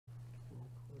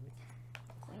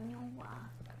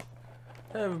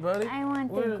Hey everybody. I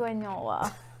want the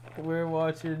granola. We're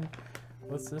watching,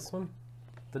 what's this one?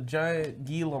 The Giant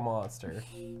Gila Monster.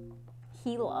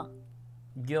 Gila.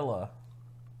 Gila.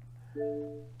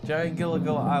 Giant Gila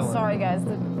Island. Sorry guys,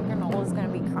 the granola is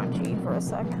going to be crunchy for a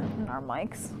second in our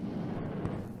mics.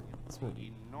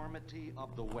 Enormity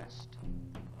of the West.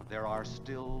 There are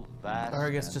still vast or I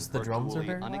guess just the drums are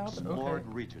very loud? unexplored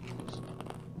Okay. regions,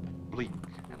 bleak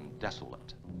and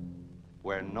desolate,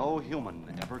 where no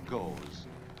human ever goes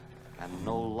and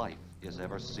no life is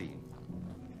ever seen.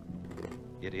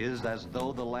 It is as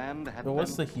though the land had But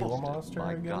what's been the Gila posted Monster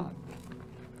by again? God.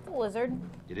 The lizard.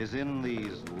 It is in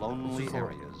these lonely This is a-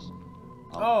 areas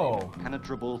of Oh.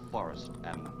 impenetrable forest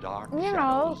and dark You know,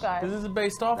 shadows. guys. This is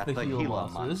based off That the the Gila Gila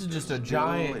Monster. This is just a monster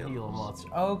giant still Gila lives. Monster.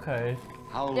 Okay.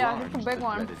 How Yeah, large it's a big the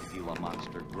one. dreaded Gila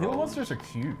monster grows, Gila Monsters are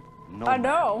cute. no I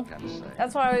know. man can say.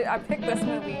 That's why I picked this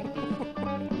movie.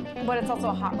 But it's also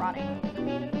a hot rodding.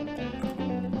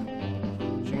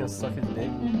 She gonna suck his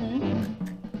dick?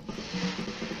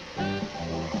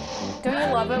 Don't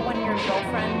you love it when your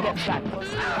girlfriend gets that close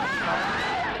to you?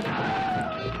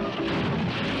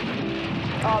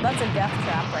 Oh, that's a death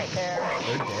trap right there.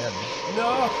 They're dead.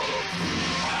 No!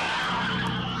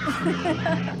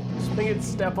 Just make it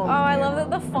step on Oh, I love that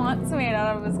the font's made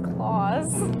out of his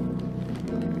claws.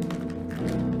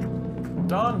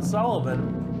 Don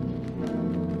Sullivan.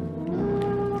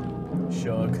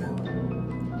 Shug.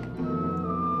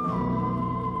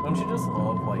 Don't you just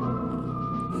love, like,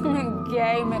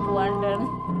 Gay McLondon.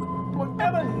 what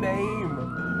kind of name?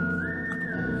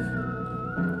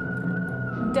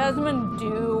 Desmond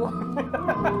Dew.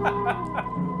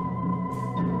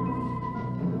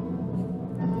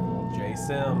 J.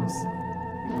 Sims.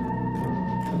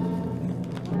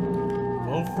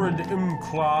 Wilfred M.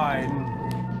 Klein.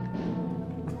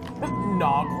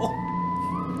 Noggle.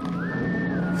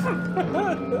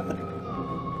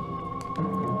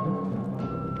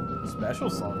 Special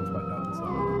songs by Don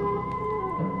Sullivan.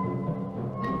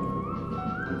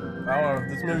 I don't know, if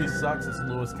this movie sucks, it's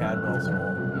Lewis Cadwell's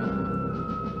fault.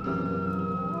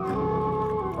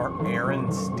 Or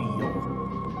Aaron Steele.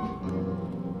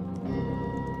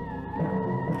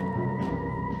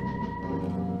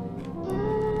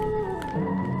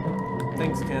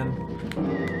 Thanks, Ken.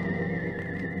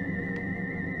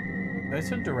 They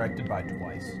said directed by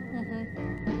twice.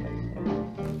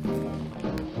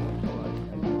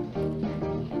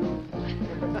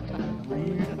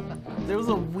 There was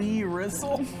a wee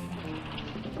whistle.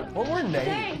 What were names?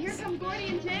 Hey, here come Gordy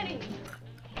and Jenny.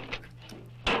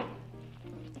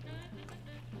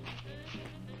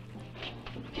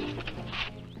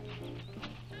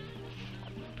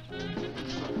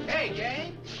 Hey,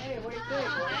 gang! Hey, what do you think?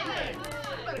 Hey, you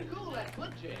better cool that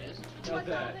foot jazz. How's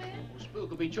that? Well, Spook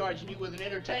will be charging you with an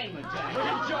entertainment tax.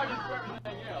 He'll charge us for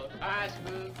everything else. Hi,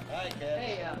 Spook. Hi, Ken.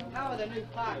 Hey, how are the new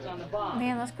clocks on the bomb?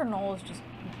 Man, this granola is just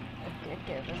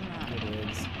addictive, isn't it? It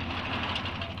is.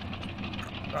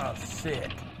 Oh,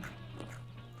 sick.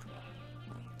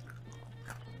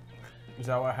 Is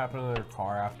that what happened to their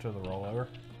car after the rollover?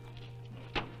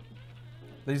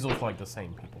 These look like the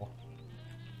same people.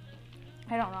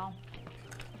 I don't know.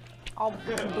 All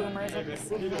boomers are the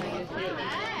same.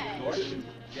 Gordon?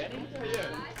 Jenny?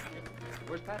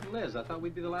 Where's Pat and Liz? I thought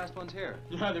we'd be the last ones here.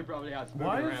 Yeah, they're probably out spooking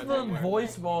Why is around the somewhere.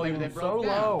 voice volume Maybe they so broke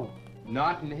down. low?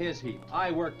 Not in his heap.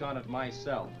 I worked on it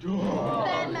myself.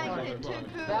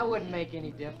 That wouldn't make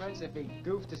any difference if he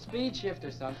goofed a speed shift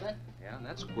or something. Yeah, and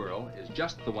that squirrel is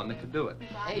just the one that could do it.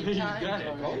 Hey,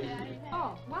 time.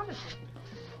 Oh, wonderful.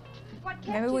 What kept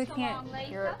Maybe you we so can't long, Lisa?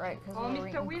 hear it right because Oh, we're Mr.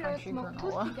 eating Wheeler crunchy smoked 2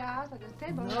 granola. cigars at the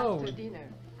table No. after dinner,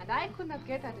 and I could not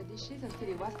get at the dishes until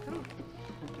it was through.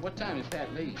 What time is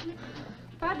Pat leave?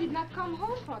 Pa did not come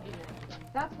home for dinner.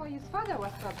 That's why his father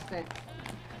was so upset.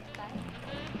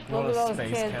 You want Look a at those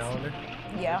space kids. calendar?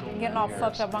 Yeah, getting all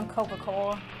fucked up on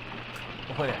Coca-Cola.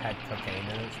 Well, it had cocaine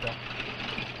in it still.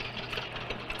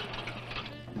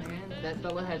 Man, that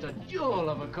fella has a jewel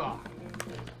of a car.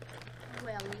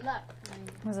 Well, look.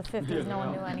 It was the 50s, no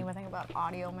one knew anything about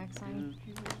audio mixing.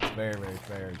 It's very, very,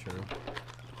 very true.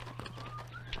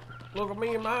 Look at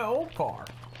me in my old car.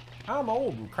 I'm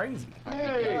old and crazy.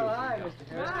 Hey! Oh, hi, Mr.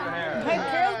 Harris. Hey,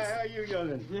 kids! How you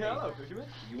youngin'? Yeah, hello, Fisherman.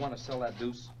 You want to sell that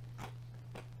deuce?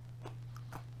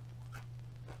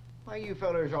 Why you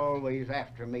fellers always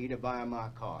after me to buy my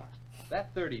car?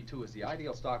 That 32 is the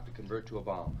ideal stock to convert to a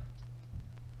bomb.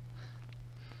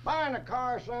 Buying a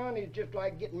car, son, is just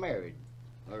like getting married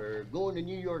or going to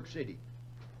New York City.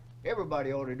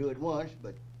 Everybody ought to do it once,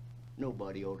 but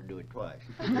nobody ought to do it twice.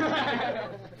 Yeah,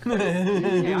 I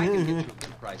can get you a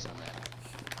good price on that.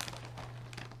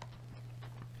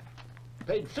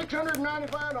 Paid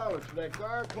 $695 for that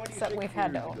car 26 Except we've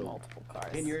had to years own ago. multiple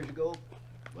cars. 10 years ago,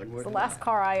 wasn't worth The a last dime.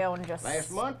 car I owned just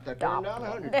Last month, I turned stopped down one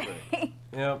 100 day. for it.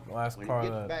 Yep, last When car it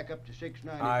gets that back up to I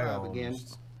 695 owned again.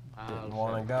 just didn't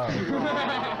want to go.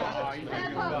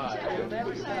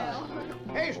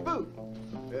 Hey, Spook,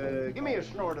 give me a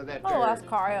snort of that. Oh, the there last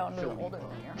car I owned was soda. older than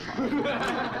your car.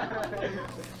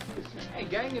 Hey,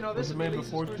 gang, you know, this Was it is made Lisa's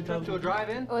before first trip 2000? to a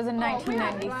drive-in. It was a we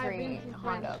have 1993 drive-ins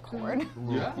Honda in Accord.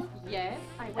 Yeah? Yes.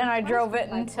 And I drove it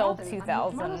until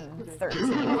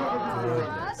 2013.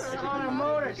 On a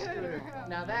motor scooter.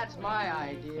 Now that's my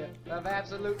idea of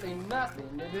absolutely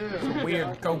nothing to do.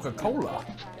 Weird Coca-Cola.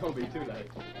 Don't be too late.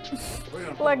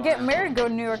 Like, get married, go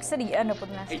to New York City, you end up with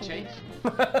an Hey, SUV. Chase.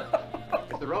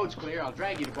 If the road's clear, I'll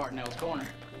drag you to Bartonell's Corner.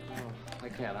 I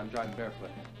can't. I'm driving barefoot.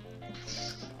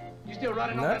 You still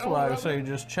running And on that's that why I old say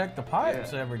just check the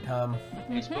pipes every time.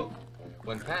 Hey, Spook,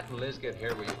 when Pat and Liz get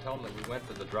here, will you tell them that we went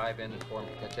to the drive-in and for them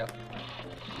to catch up?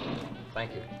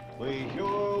 Thank you. We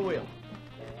sure will.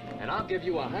 And I'll give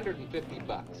you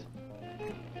 $150.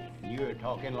 You're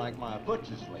talking like my foot's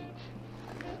asleep.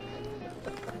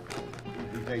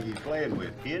 Who you think he's playing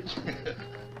with, kids?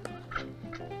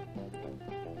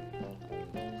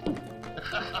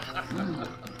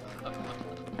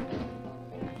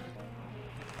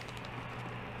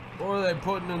 What are they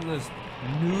putting in this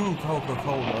new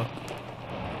Coca-Cola?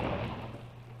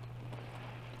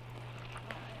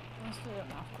 This is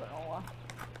enough granola.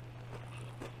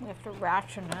 We have to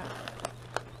ration it.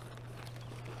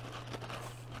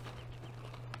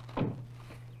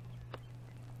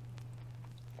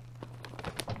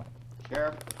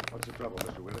 Sheriff, what's the trouble,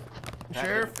 Mr. Wheeler? Pat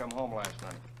Sheriff? didn't come home last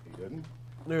night. He didn't?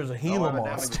 There's a No, Gila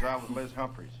evidently was Monster. out with Liz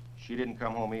Humphreys. She didn't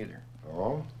come home either.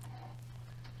 Oh?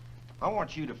 I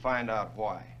want you to find out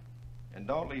why. And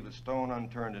don't leave a stone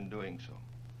unturned in doing so.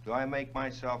 Do I make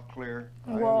myself clear?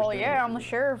 Well, understand, yeah, Mr. I'm the Wood.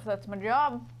 sheriff. That's my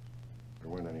job. There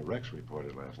weren't any wrecks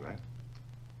reported last night.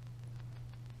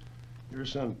 Your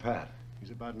son, Pat,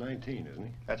 he's about 19, isn't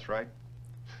he? That's right.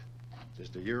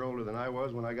 Just a year older than I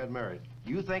was when I got married.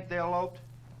 You think they eloped?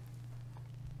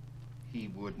 He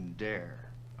wouldn't dare.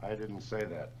 I didn't say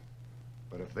that.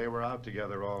 But if they were out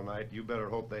together all night, you better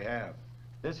hope they have.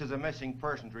 This is a missing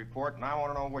persons report, and I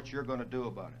want to know what you're going to do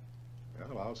about it.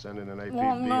 Well, I'll send in an APB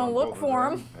Well, I'm gonna on look both of for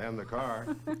them and the car.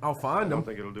 I'll I find don't them.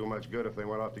 think it'll do much good if they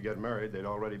went off to get married. They'd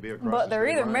already be across But the they're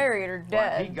state either line. married or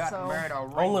Well, he dead, got so... married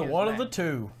already. Only one of the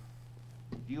two.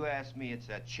 You ask me, it's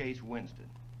that Chase Winston.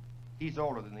 He's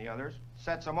older than the others.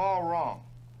 Sets them all wrong.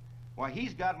 Why,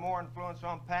 he's got more influence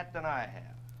on Pat than I have.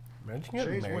 Imagine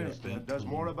getting Chase married at Winstead does 18.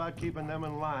 more about keeping them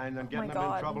in line than getting them in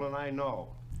God. trouble than I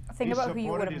know. Think He's about who you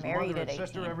supported would have his married mother at and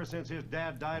sister 18. ever since his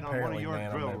dad died on Apparently, one of your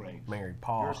Nana drill ma- rigs. married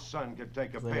Pa. Your son could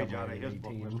take a They page got out of his married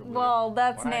book, at Mr. 18. Wheeler. Well,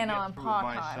 that's When I Nana get and through Pa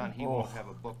with my son, time. he won't have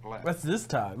a book left. That's this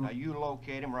time. Now, you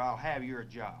locate him or I'll have your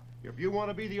job. If you want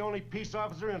to be the only peace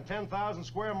officer in 10,000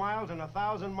 square miles and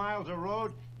 1,000 miles of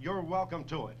road, you're welcome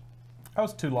to it. That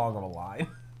was too long of a line.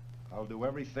 I'll do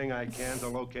everything I can to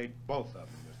locate both of them,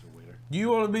 Mr. Wheeler. Do you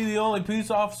want to be the only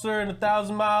peace officer in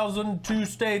 1,000 miles in 2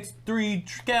 states, 3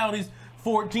 counties,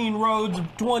 14 roads,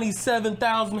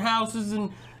 27,000 houses,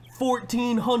 and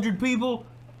 1,400 people?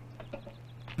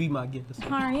 Be my guest.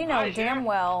 Connor, you know damn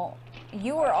well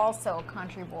you were also a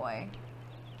country boy.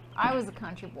 I was a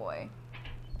country boy.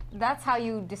 That's how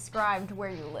you described where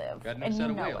you live, Got no and set you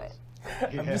of know wheels.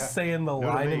 it. I'm just saying the Know what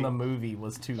I line in mean? the movie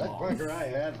was too That long. clunker I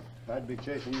had, I'd be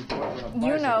chasing you boys on a bicycle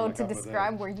You in know, a to couple of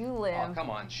describe days. where you live, Oh, come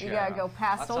on, you Sheriff. gotta go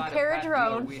past Old Outside of Carriage Pat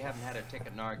Wheeler, Road. We haven't had a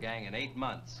ticket in our gang in 8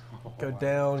 months. Go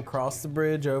down, cross the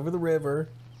bridge, over the river,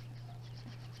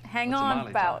 Hang What's the on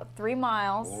mileage about 3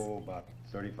 miles. Oh, about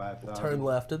 35,000. turn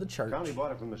left to the church. County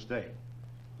bought it from the state.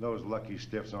 Those lucky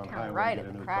stiffs on Turn highway right get at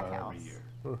a the new crack car house. every year.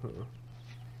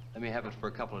 Let me have it for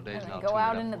a couple of days And and then I'll go tune it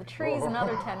out up into for the you. trees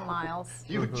another 10 miles.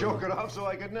 You joke it off so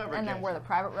I could never And catch then we're the it.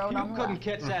 private road on You the couldn't left.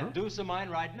 catch that deuce of mine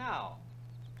right now.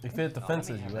 If it hit the Now, let me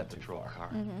fences, have you that went too patrol far.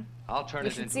 car. I'll turn You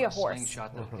it should into see a a horse.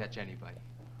 slingshot that'll catch anybody.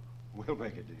 We'll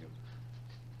make a deal.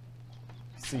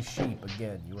 If you see sheep,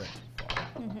 again, you went too far.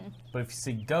 But if you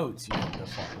see goats, you didn't go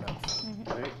far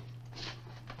enough. Hey,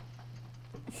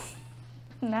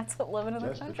 And that's what living in the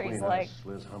just country is between like. us,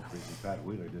 Liz Humphreys and Pat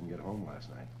Wheeler didn't get home last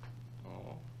night.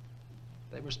 Oh.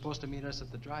 They were supposed to meet us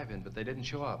at the drive-in, but they didn't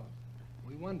show up.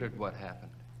 We wondered what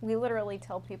happened. We literally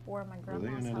tell people where my Were they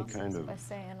grandma's in any house kind is of- by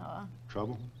saying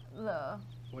Trouble? the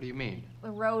What do you mean?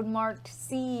 road marked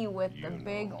C with You the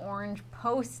big know. orange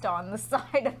post on the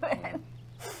side of it.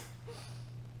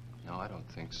 No, I don't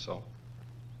think so.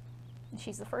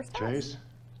 She's the first house. Chase,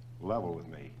 level with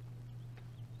me.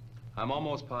 I'm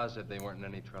almost positive they weren't in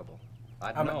any trouble.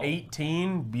 I'm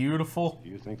 18, beautiful. Do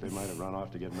you think they might have run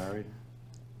off to get married?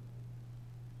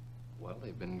 Well,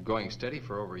 they've been going steady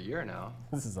for over a year now.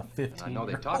 This is a 15. I know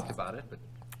they talked about it, but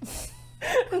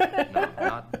no,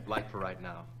 not like for right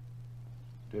now.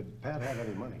 Did Pat have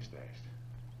any money stashed?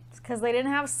 It's because they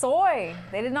didn't have soy.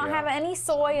 They did not Yeah. have any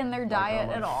soy in their diet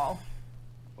much? at all.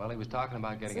 Well, he was talking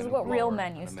about getting This a is new what real blower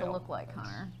men and a used to mill. look like, That's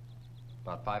Hunter.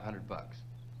 About $500.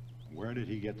 Where did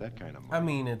he get that kind of money? I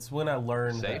mean, it's when I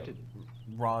learned Saved that it.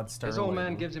 Rod Sterling. His old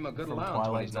man gives him a good from allowance when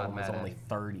Twilight he's not Zone was mad at only him.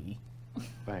 30.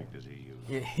 Bank does he use?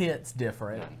 It hits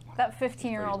different. That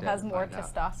 15-year-old has more Find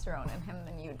out. testosterone in him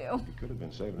than you do. He could have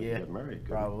been saving Yeah, to get married. couldn't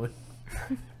he? probably.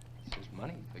 It's his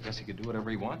money. I guess he could do whatever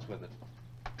he wants with it.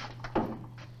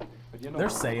 But you know, They're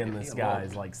if saying he this eloped,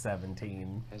 guy's like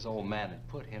 17. His old man had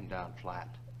put him down flat.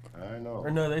 I know.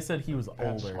 Or no, they said he was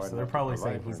Pat's older, smart so they're enough to probably provide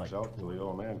saying for he's like himself till the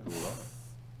old man cooled off.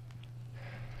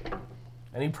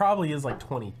 And he probably is like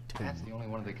 22. That's the only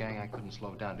one of the gang I couldn't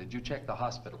slow down. Did you check the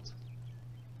hospitals?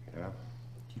 Yeah.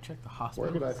 Did you check the Where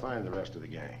hospital? could I find the rest of the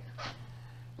gang?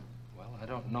 Well, I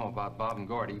don't know about Bob and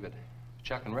Gordy, but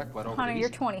Chuck and Rick went over Hunter, to you're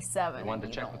East. 27. They wanted to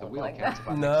and check you with the don't wheel look like cats that.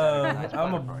 about No, next Saturday night's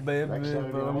I'm a bridal party. baby, Next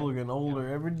Saturday but I'm night? looking older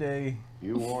every day.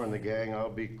 You warn the gang I'll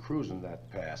be cruising that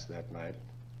pass that night.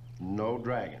 No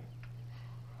dragging.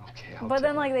 Okay, But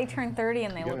then, like, they turn 30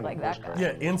 and they Get look in like the that postcard. guy.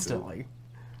 Yeah, instantly.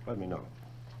 Let me know.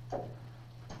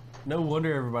 No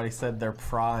wonder everybody said they're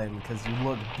prime, because you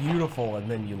look beautiful and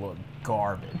then you look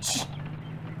garbage.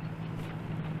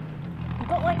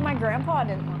 But, like, my grandpa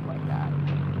didn't look like that.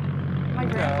 My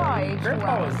grandpa aged Grandpa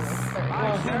well was, into his 30s.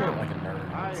 well, he looked like a nerd.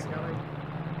 Hi, so- Kelly.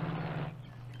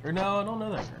 Or no, I don't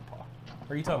know that grandpa. Or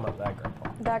are you talking about that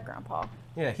grandpa? That grandpa.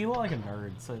 Yeah, he looked like a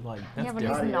nerd, so like, that's Yeah, but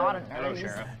different. he's not a nerd. Hello, He's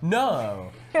Sheriff.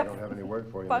 No, I don't have any word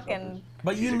for you. Miss fucking Hopkins.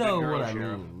 but you She's a know good girl, what I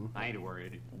Sheriff. mean. I ain't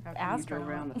worried. astronaut.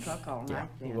 around the truck all Yeah, night.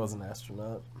 he was an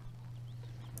astronaut.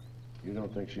 You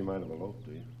don't think she might have eloped,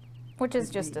 do you? Which is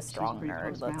just a She's strong pretty nerd,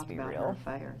 close let's mouth be about her real.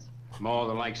 affairs. More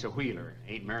than likes a wheeler.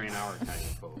 Ain't marrying our kind of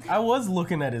folks. I was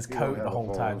looking at his You don't coat have the a whole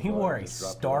phone, time. He so wore I a just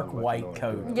dropped stark it on, let white you know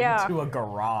coat it. Yeah. into a We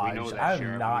garage. know that, I'm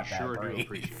Sheriff. not We that sure do brave.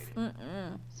 appreciate it.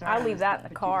 Sorry I leave that in the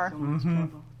put you to car. so much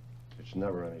trouble. It's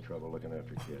never any trouble looking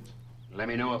after kids. Let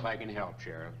me know if I can help,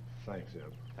 Sheriff. Thanks, Ed.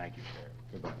 Thank you, Sheriff.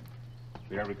 Goodbye.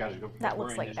 We never got to go. That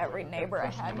looks like every neighbor I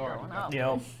had growing up.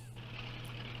 Yep.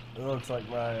 It looks like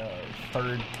my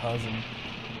third cousin.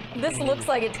 This looks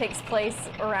like it takes place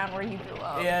around where you grew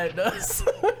up. Yeah, it does.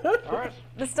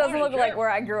 This doesn't look like where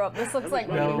I grew up. This looks like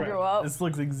where you grew up. This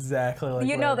looks exactly like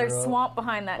You where know I there's grew up. swamp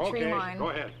behind that tree Okay, line. go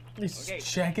ahead. He's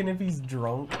checking if he's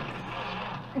drunk.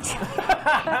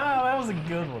 That was a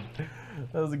good one.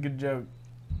 That was a good joke.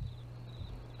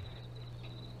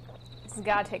 This has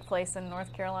got to take place in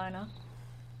North Carolina.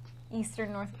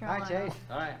 Eastern North Hi, Carolina. Chase.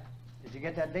 Hi. Did you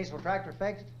get that diesel tractor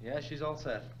fixed? Yeah, she's all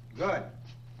set. Good.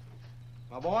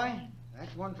 My boy,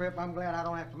 that's one trip I'm glad I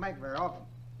don't have to make very often.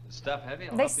 The stuff heavy?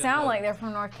 I'll They help you sound unload like it. they're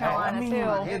from North I Carolina, mean,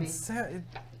 too. It's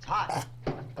hot.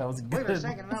 that was Wheeler's good.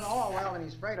 sinking another oil well and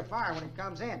he's afraid of fire when he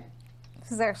comes in.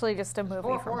 This is actually just a movie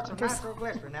 4 from quarts of Hunters.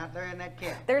 nitroglycerin out there in that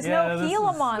kit. There's Yeah, no this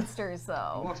Gila is- monsters, He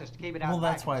though. wants us to keep it out Well,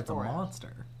 back that's in why the it's a storehouse.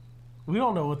 monster. We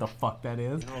don't know what the fuck that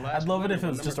is. You know, I'd last love it winter if it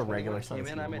was when just a number regular 21 size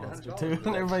came in, I made monster $100 too, with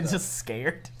and that everybody's stuff. just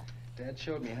scared. Dad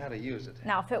showed me how to use it.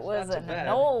 Now, if it was Not so an bad.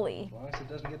 Anoli, As long as it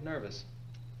doesn't get nervous.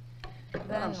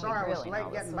 then I'm sorry I we was really late know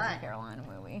this getting is a back. Carolina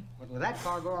movie. But with that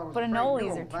cargo, I was But afraid Anolis you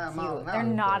are won't fly a mile cute. an They're hour.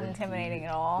 not intimidating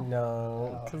at all.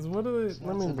 No, because what are they? It's Let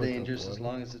not me so look up dangerous as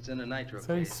one. long as it's in a nitro That's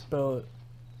how you case. spell it.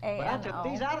 But I took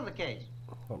these A-N-O. out of the case.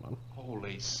 Hold on.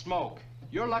 Holy smoke.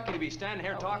 You're lucky to be standing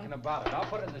here talking about it. I'll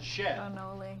put it in the shed.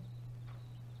 Anoli.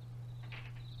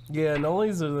 Yeah,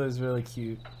 Nollies are those really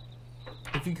cute.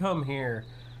 If you come here,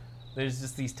 there's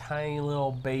just these tiny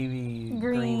little baby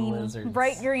green lizards.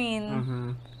 Bright green.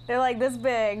 Mm-hmm. They're like this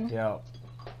big, Yeah.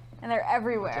 and they're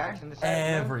everywhere. Jackson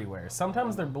decided Everywhere.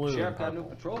 Sometimes they're blue. Sheriff and got a new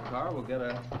purple. patrol car. We'll get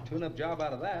a tune-up job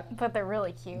out of that. But they're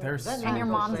really cute. They're That so and your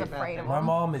Not mom's safe out afraid there. of My them.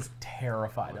 mom is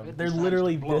terrified of It them. They're decides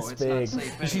literally to blow. this It's not big.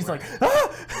 safe And she's like, anywhere.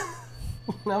 ah!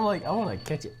 And I'm like, I want to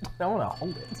catch it. I want to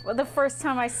hold it. But the first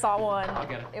time I saw one, I'll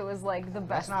get it. it was like the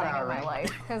best not thing our in my range.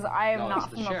 life because I am No, it's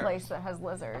not the from a sheriff's. place that has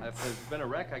lizards. If there's been a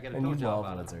wreck, I get a And you tow job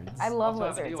love out of it. lizards. I love Also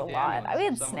have to lizards deal a with the lot. ambulance I if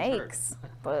had someone's hurt. snakes,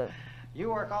 but You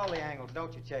work all the angles,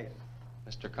 don't you, Chase?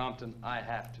 Mr. Compton, I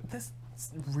have to. This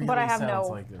really but I have sounds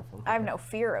no like they're from I have no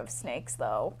fear of snakes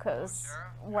though because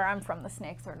where I'm from the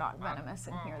snakes are not venomous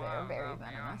and here they are very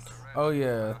venomous. Oh,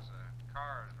 yeah.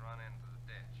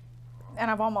 And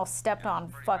I've almost stepped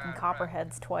on fucking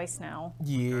copperheads twice now.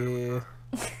 Yeah.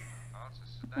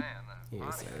 Yeah,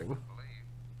 sorry.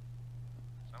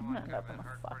 I'm gonna end up in the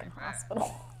fucking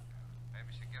hospital.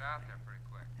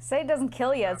 Say it doesn't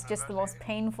kill you, it's just the most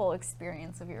painful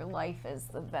experience of your life as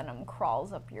the venom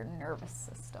crawls up your nervous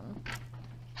system.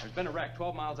 There's been a wreck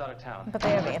 12 miles out of town. But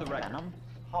they have Where's the wreck? anti-venom.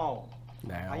 Home.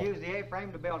 Now. I used the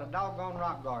A-frame to build a doggone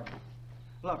rock garden.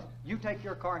 Look, you take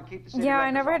your car and keep the city Yeah, I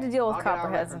records never had to on. deal with I'll get our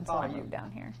copperheads record until I follow you. moved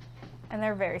down here. And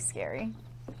they're very scary.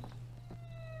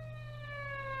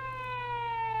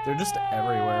 They're just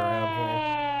everywhere around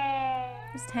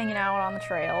here. Just hanging out on the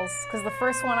trails. Because the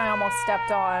first one I almost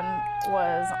stepped on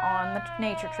was on the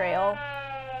nature trail.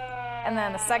 And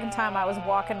then the second time I was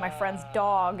walking my friend's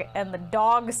dog, and the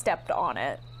dog stepped on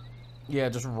it. Yeah,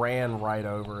 just ran right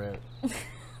over it.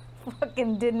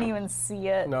 Fucking didn't even see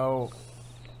it. No.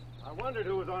 I wondered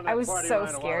who was on that I was party so line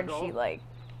a while scared ago. she, like,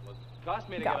 Cost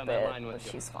me to got get on that bit, line with but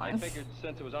you. she's fine. I figured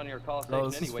since it was on your call Oh, station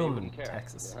this is anyway, you filmed in wouldn't care.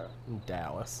 Texas. In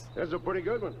Dallas. That's a pretty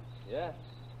good one. Yeah.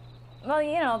 well,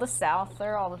 you know, the South,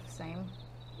 they're all the same.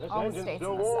 This All the engine's states,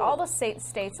 still in the, warm. all the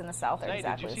states in the South are Say,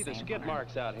 exactly did you see the the same. skid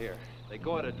marks out here? They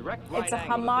go at a direct right It's a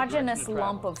angle to the direction homogeneous of travel.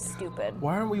 lump of stupid.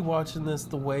 Why aren't we watching this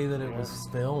the way that it was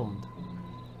filmed?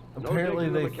 No Apparently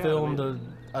digging they the filmed macadam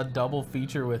a double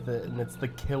feature with it, and it's the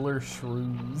killer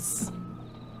shrews.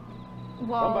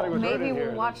 Well, Somebody was hurt maybe in here.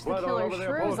 we'll watch There's the blood all Killer over the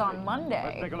Shrews upholstery. on Monday.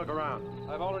 Let's take a look around.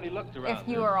 I've already looked around. If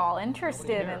you are all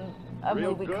interested in a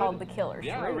Real movie good? called The Killer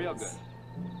Yeah, Shrews. real good.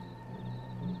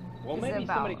 Well, Is it maybe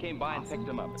about somebody came by and picked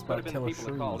them up. It's It could about have been killer the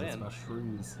people that called shrews. It's in. about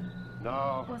shrews.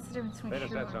 No. What's the difference between They'd have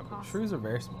shrew said and something. possum? Shrews are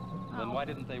very small. Then why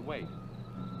didn't they wait?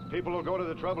 People will go to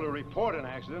the trouble to report an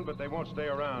accident, but they won't stay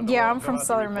around. Yeah, They'll I'm from fill out the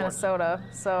southern reports. Minnesota,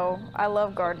 so I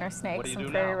love gardener What snakes do you and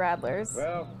do prairie now? rattlers.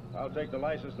 Well, I'll take the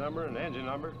license number and engine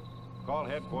number, call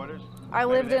headquarters. I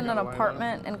Maybe lived they've in got an a line on it.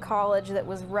 apartment in college that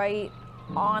was right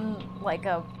on like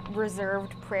a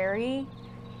reserved prairie,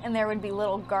 and there would be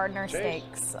little gardener Chase?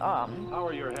 snakes. How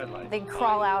are your headlights? They'd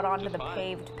crawl out onto the Fine.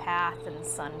 paved path and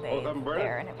Both of 'em sunbathe burning?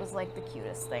 there, and it was like the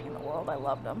cutest thing in the world. I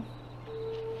loved them.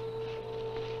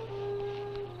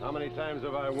 How many times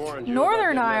have I warned you?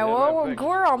 Northern about getting that Iowa, in that fix?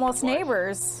 we're almost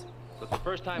neighbors. But the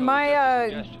first time it was My just a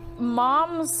suggestion.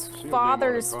 mom's be more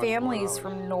father's than family's 24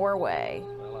 from Norway.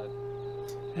 Well,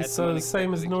 I had It's some the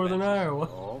same as unexpected Northern expenses. Iowa.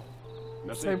 Oh,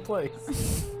 Missy? Same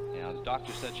place. Yeah, the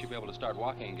doctor said she'd be able to start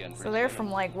walking again pretty So they're soon. from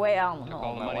like way out in the Took middle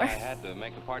all of the money I nowhere. had to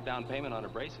make a part down payment on her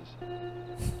braces.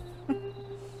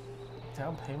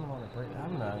 Down payment on a break.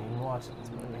 I'm not even watching this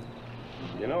movie.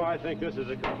 You know, I think this is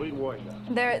a complete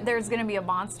washout. There's gonna be a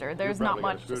monster. There's not probably got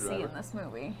a much to see screwdriver. in this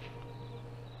movie.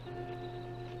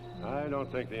 I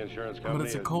don't think the insurance company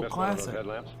it's a has cult missed one of those classic.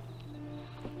 headlamps.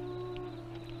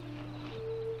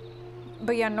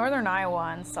 But yeah, northern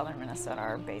Iowa and southern Minnesota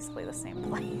are basically the same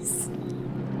place.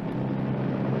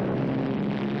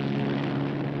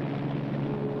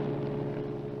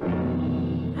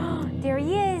 There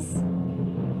he is. You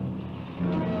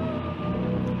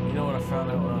know what I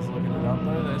found out when I was looking it up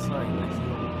though? That's not even a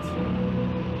Gila monster.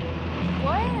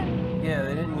 What? Yeah,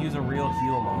 they didn't use a real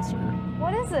Gila monster.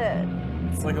 What is it?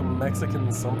 It's like a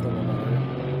Mexican something or other.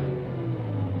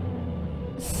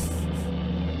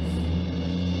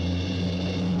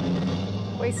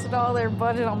 Wasted all their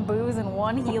budget on booze and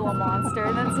one Gila monster,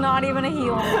 and it's not even a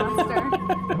Gila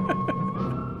monster.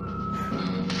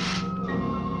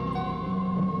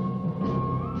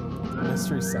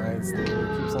 Mystery Science Theater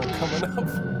keeps on coming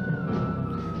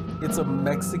up. It's a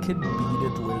Mexican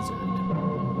beaded lizard.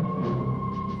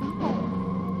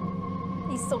 Oh.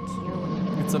 He's so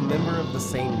cute. It's a member of the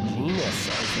same genus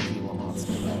as the Gila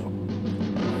monster, though.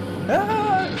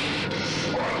 Ah!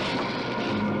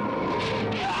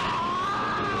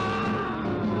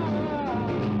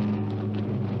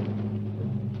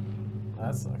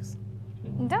 That sucks.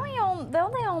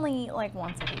 Don't they only eat like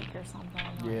once a week or something?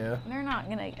 Yeah. They're not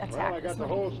gonna attack Well, I got this the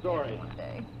many whole people story. in one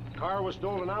day. Car was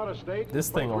stolen out of state. This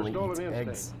thing bike was only stolen eats in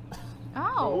eggs. state. So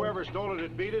Oh. whoever stole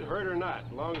it, beat it, hurt or not,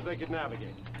 as long as they could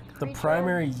navigate. The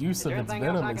primary use of there its anything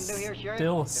else venom I is can do here, Sheriff?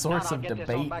 still a If not, source I'll of get this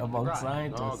on debate back to the among garage.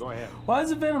 scientists. Oh, go ahead. Why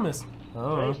is it venomous?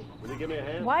 Oh. Chase, will you give me a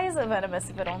hand? Why is it venomous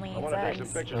if it only I eats want to take some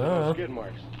eggs? pictures of those skid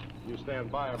marks. You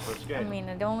stand by them for I scale. mean,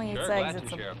 it only eats Sure, eggs. glad It's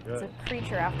to, a, Sheriff. it's a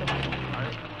creature after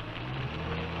that.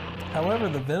 However,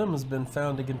 the venom has been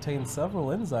found to contain several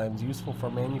enzymes useful for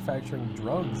manufacturing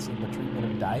drugs in the treatment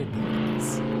of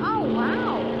diabetes. Oh,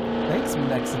 wow. Thanks,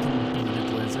 Mexican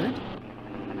beaded lizard.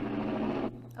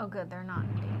 Oh, good. They're not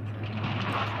in danger.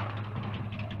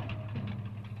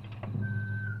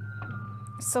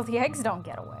 So the eggs don't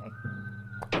get away.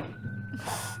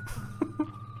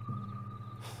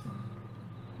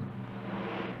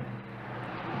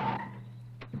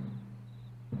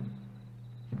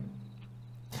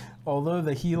 Although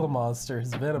the Gila monster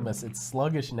is venomous, its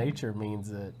sluggish nature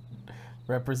means it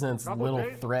represents little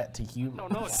threat to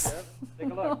humans. No, Sheriff. Take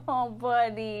a look. Oh,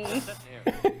 buddy.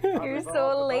 You're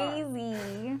so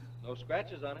lazy. No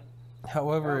scratches on it.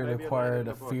 However, it acquired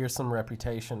a fearsome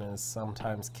reputation and is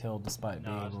sometimes killed despite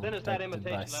being as thin as that protected by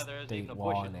imitation leather is, state even a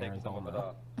law bush in would take some of it Arizona.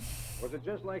 off. Was it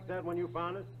just like that when you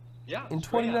found it? Yeah. In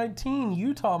straight up. 2019,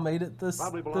 Utah made it the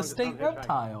Probably belonged to state some hitchhiker.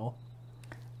 reptile.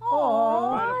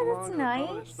 Oh, that's nice.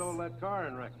 That stole that car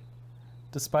and wrecked it.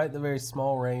 Despite the very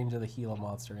small range of the Gila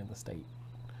Monster in the state.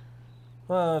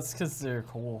 Well, it's because they're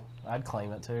cool. I'd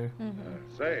claim it too.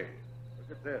 Say,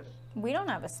 look at this. We don't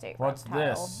have a state What's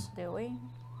reptile, this? do we?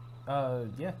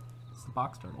 Yeah. It's the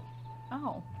box turtle.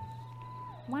 Oh.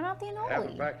 Why not the Half a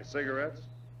Anole? pack of cigarettes.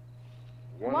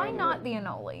 One Why on not the the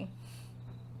Anole?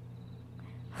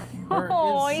 Where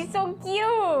Oh, is- he's so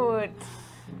cute.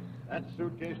 That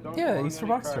suitcase don't Yeah, belong he's to for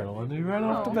any box car turtle. I thief. knew right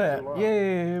off the Oh. bat.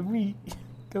 Yeah, me.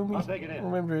 Go me. I'll take it in.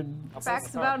 Remembered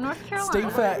Facts about North state Carolina.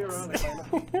 facts.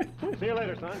 See you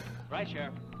later, son. Right,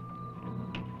 Sheriff.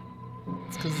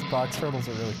 It's because box turtles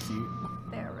are really cute.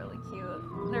 They're really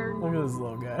cute. They're, Look at this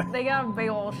little guy. they got a big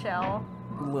old shell,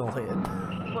 Little head.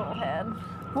 little head.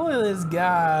 Look at this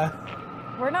guy.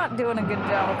 We're not doing a good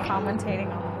job of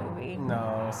commentating on the movie.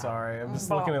 No, sorry. I'm just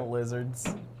looking at lizards.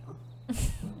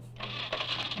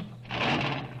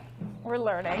 We're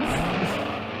learning.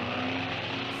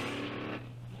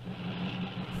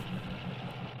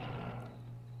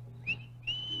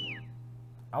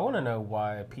 I want to know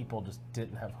why people just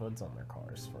didn't have hoods on their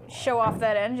cars for a while. Show off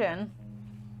that engine.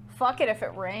 Fuck it if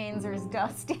it rains or is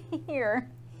dusty here.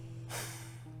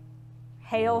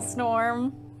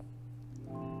 Hailstorm.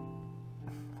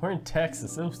 We're in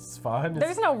Texas. It was fun.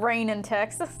 There's no rain in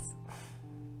Texas.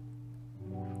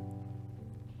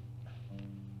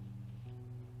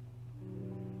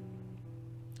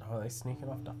 Oh, are they sneaking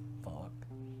off the fuck?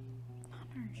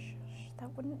 Hunter, shush.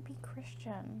 That wouldn't be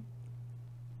Christian.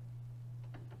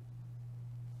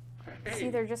 See,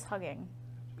 they're just hugging.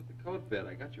 With the code bed,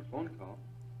 I got your phone call.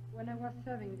 When I was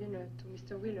serving dinner to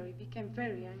Mr. Wheeler, he became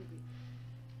very angry.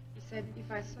 He said if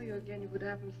I saw you again, he would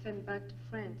have me sent back to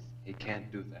France. He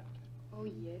can't do that. Oh,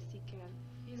 yes, he can.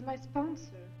 He's my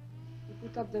sponsor. He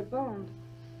put up the bond.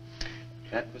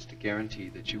 That was to guarantee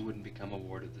that you wouldn't become a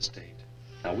ward of the state.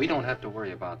 Now, we don't have to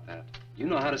worry about that. You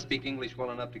know how to speak English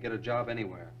well enough to get a job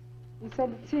anywhere. He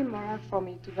said it's immoral for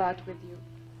me to go out with you.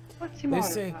 What's They immoral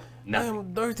say, about?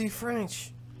 I'm dirty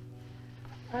French.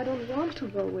 I don't want to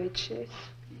go away, Chase.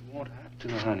 You won't have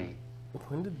to, honey.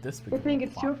 When did this I become think a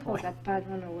it's plot your fault point? that Pat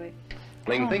ran away.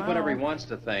 He can Oh, think whatever he no. wants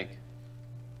to think.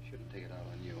 Shouldn't take it out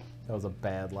on you. That was a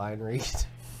bad line read.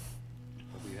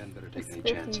 But we hadn't better take any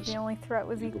Spooky, chances. the only threat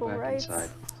was You go equal back rights. inside.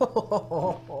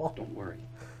 Don't worry.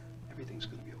 Everything's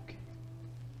gonna be okay.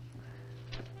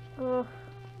 Ugh.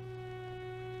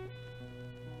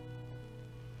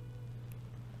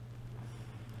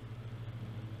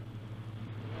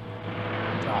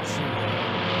 Oh,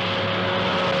 shit.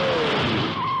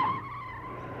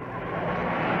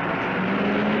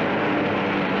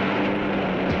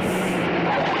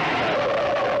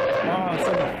 Oh, it's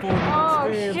like a full Oh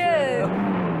experience shit! right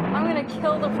now. I'm gonna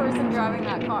kill the person driving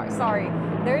that car. Sorry.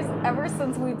 There's ever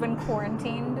since we've been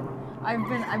quarantined,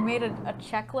 I made a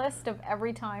checklist of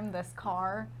every time this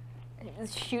car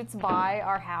shoots by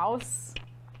our house.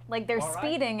 Like they're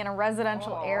speeding in a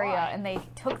residential area and they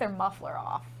took their muffler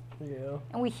off. Yeah.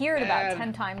 And we hear it about And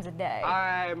 10 times a day.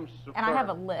 I'm superb. And I have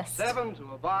a list. 7 to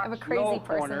a box, I have a crazy no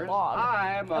person corners. log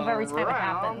I'm of every time it around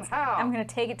happens. house. I'm gonna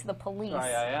take it to the police.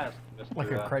 Sorry, I asked, Mr. Like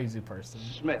a crazy person.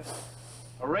 Smith.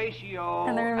 Horatio.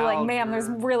 And they're gonna be like, ma'am, Alger.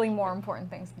 there's really more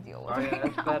important things to deal with. Oh, yeah, right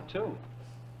that's now." bad, too.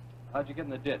 How'd you get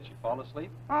in the ditch? You fall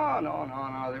asleep? Oh,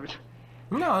 no. There was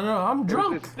No, I'm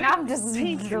drunk. this I'm just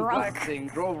pink and black drunk. thing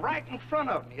drove right in front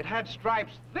of me. It had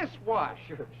stripes this wide.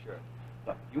 Sure.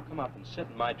 Look, you come up and sit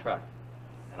in my truck,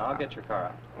 and I'll get your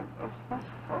car out.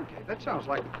 Okay, that sounds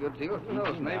like a good deal. Who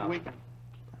knows? Easy Maybe now. we can.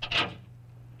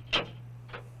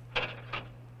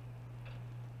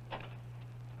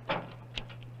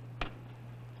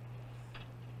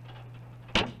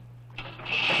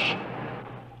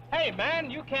 Hey, man,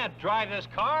 you can't drive this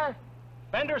car.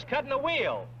 Bender's cutting the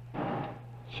wheel.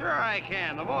 Sure I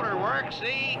can. The motor works,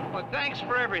 see? But thanks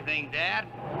for everything, Dad.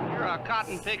 You're a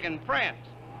cotton-picking friend.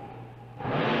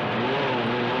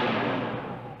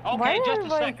 Okay, Why did just a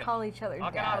everybody second. call each other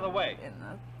I'll dad get out of the way.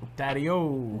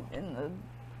 Daddy-o. in the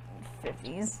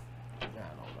 50s? I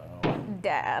don't know.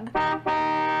 Dad.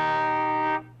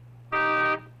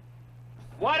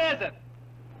 What is it?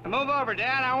 Move over,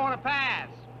 Dad. I want to pass.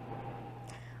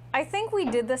 I think we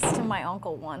did this to my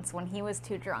uncle once when he was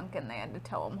too drunk and they had to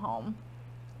tow him home.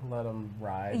 Let him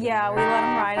ride. Yeah, we let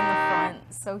him ride in the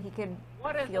front so he could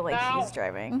feel like he's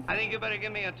driving. I think you better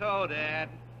give me a tow, Dad.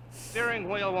 Steering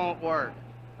wheel won't work.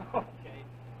 Okay.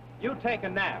 You take a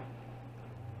nap.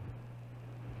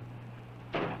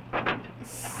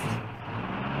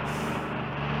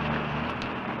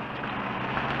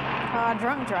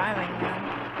 Drunk driving,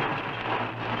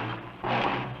 man.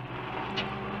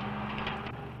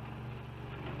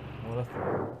 What a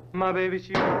thing. My baby,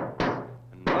 she rocks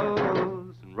and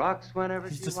rolls and rocks whenever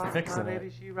He's she just walks. fixing My it.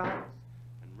 baby, she rocks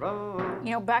and rolls.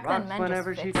 You know, back then rocks men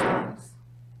whenever just she fixed talks. things.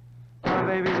 My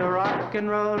baby's a rock and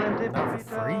rollin' Not tippy for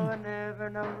toe free. and never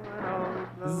know when always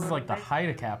This is blowin' like the late. height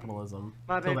of capitalism.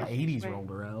 My Until the baby, she 80s swings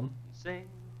rolled around. and sings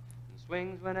and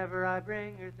swings whenever I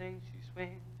bring her things. She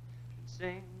swings and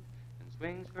sings and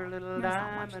swings for a little There's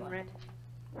not much diamond left.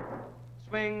 ring.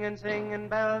 Swing and sing and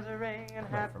bells are ring and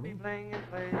Not for happy me. playing and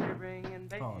pleasure bringing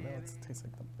baby. Oh, no, it tastes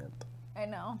like the mint. I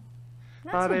know.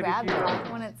 My Not too baby, bad she though rocks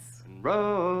when it's. and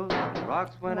rolls and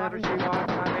rocks whenever she Water. walks.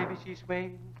 My baby, she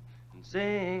swings and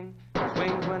sings and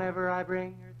swings whenever I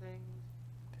bring her things.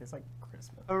 Tastes like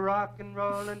Christmas. A rock and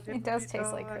roll and It does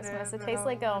taste like Christmas. It tastes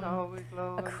like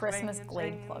a Christmas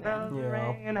Glade plug-in. Yeah.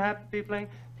 Ring and happy playing,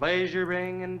 pleasure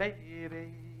bringing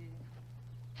baby.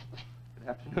 Good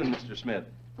afternoon, Mr. Smith.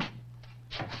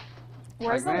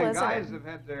 Where's the lizard? Guys have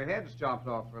had their heads chopped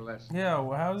off for less. Yeah,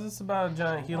 well, how is this about a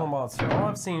giant Gila Monster? All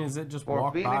I've seen is it just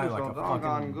walk feeling by so like a doggone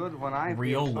fucking good when I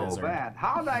real feel so lizard. bad.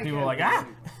 How'd I People get are like, here? ah!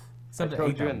 Except I I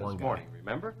told ate you that in one this guy. morning,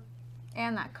 remember?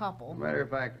 And that couple. Matter of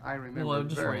fact, I remember Well, I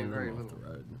just very, ran very them off little. the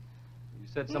road. You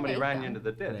said You somebody ate ran them. you into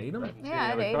the ditch. It ate 'em? I didn't see Yeah,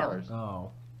 any it other ate 'em. cars.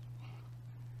 Oh.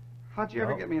 How'd you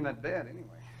ever Well. get me in that bed anyway?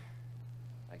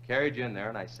 I carried you in there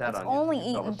and I sat It's on you. only till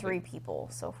you fell eaten asleep. 3 people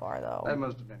so far though. That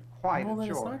must have been quite Well, a then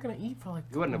it's chore. not going to eat for like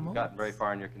You wouldn't have couple gotten very months.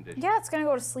 far in your condition. Yeah, it's gonna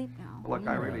go to sleep now. Look,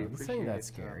 I really Yeah, this appreciate ain't that it.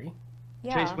 scary.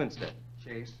 Yeah. Chase Winstead.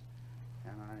 Chase.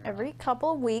 And I, Every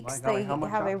couple of weeks By golly, they how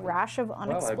much have a chocolate? rash of Well, I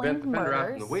unexplained bent the fender out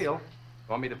from murders. the wheel.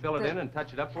 Want me to fill it The- in and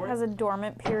touch it up for It you? has a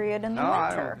dormant period in the No, I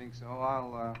winter. don't think so.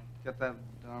 I'll get that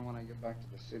done when I get back to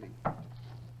the city.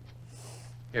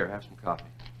 Here, have some coffee.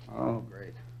 Oh,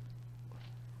 great.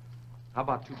 How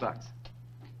about $2?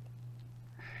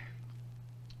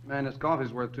 Man, this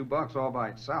coffee's worth $2 all by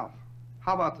itself.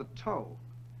 How about the tow?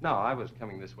 No, I was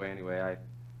coming this way anyway. I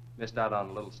missed out on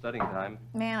a little studying time.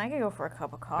 Man, I could go for a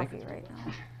cup of coffee right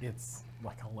now. It's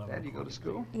like 11. Dad, you go to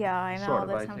school? Yeah, I know. Sort of.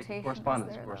 The I take a temptation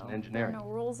correspondence is there, course in though. engineering. There are no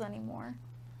rules anymore.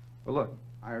 Well, look,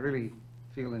 I really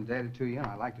feel indebted to you, and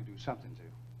I'd like to do something to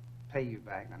pay you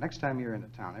back. Now, next time you're into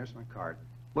town, there's my card.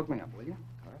 Look me up, will you?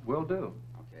 All right, will do.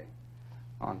 Okay.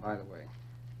 Oh, and by the way,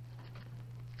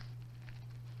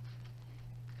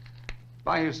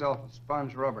 buy yourself a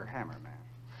sponge rubber hammer, man.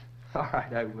 All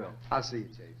right, I will. I'll see you,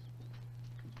 Chase.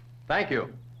 Thank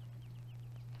you.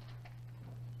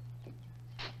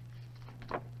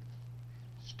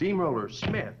 Steamroller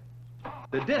Smith,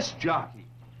 the disc jockey.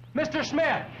 Mr.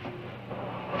 Smith!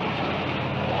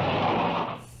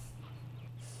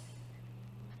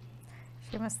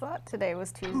 She must thought today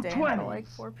was Tuesday 220s. until like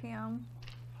 4 p.m.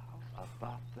 How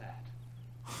about that?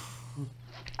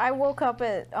 I woke up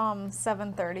at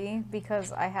 7:30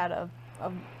 because I had a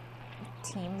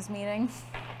Teams meeting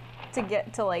to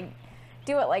get to like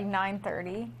do it like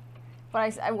 9:30.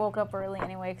 But I woke up early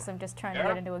anyway because I'm just trying to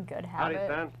get into a good Howdy, habit.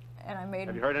 son. And I made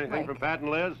Have you heard anything like, from Pat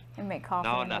and Liz? and make coffee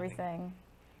No, and nothing. everything.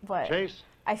 But Chase,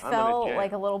 I I'm in a fell jam.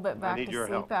 like a little bit I back need to your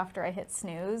sleep help. after I hit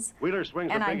snooze. Wheeler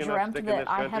swings And are I big enough dreamt stick in that this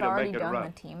I country had to already make it done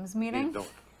rough. the Teams He's meeting. doing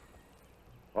it.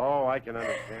 Oh, I can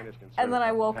understand his concern. And then I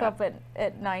about woke Pat. up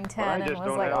at 9:10 But I and just was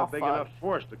don't like, have oh a big fuck. enough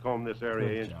force to comb this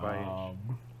area Good inch by inch. job.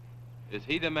 Is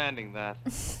he demanding that?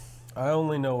 I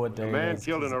only know what day A it man is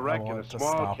killed in 'cause a I wreck in want a to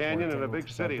small stop canyon in a working big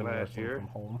because city I've been last working year. from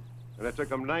home. And it took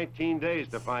them 19 days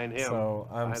to find him. So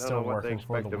I I'm don't still know what they working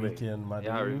for the expect of me. weekend, my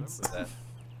Yeah, I remember dudes. that.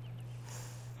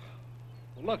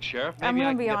 Well, look, Sheriff, maybe I'm I gonna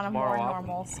can be get on a tomorrow more off.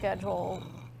 normal schedule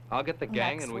I'll get the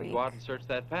gang next and we can week. go out and search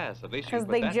that pass. At least you because can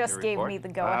put they that in just your gave report. me the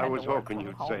go-ahead I was to work hoping from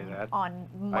you'd home say that. on I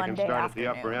can Monday start afternoon.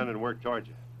 at the upper end and work towards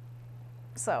you.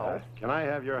 So Can I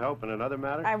have your help in another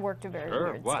matter? I worked a very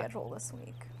Sure, weird what? schedule this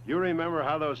week. You remember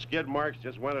how those skid marks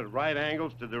just went at right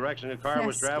angles to the direction the car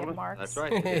was Skid traveling? marks. That's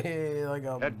right. you did. Hey, like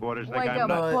a Headquarters think Like I'm a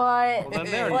nuts. butt. Well, then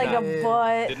there Like you a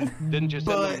butt. Didn't you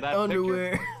send them butt that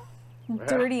underwear.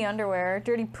 Dirty underwear.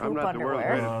 Dirty I'm poop not the world's underwear.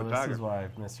 greatest Oh, this is photographer.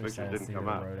 why Mr. Pictures Science didn't Theater come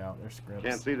out. wrote out their scripts.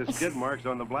 Can't see the skid marks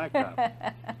on the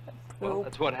blacktop. Well,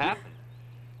 that's what happened.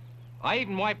 I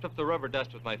even wiped up the rubber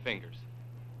dust with my fingers.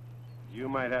 You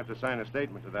might have to sign a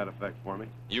statement to that effect for me.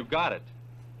 You got it.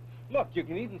 Look, you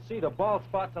can even see the bald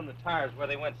spots on the tires where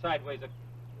they went sideways.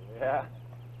 Yeah.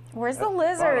 Where's the That's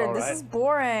lizard? all This right. is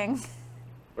boring.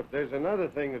 But there's another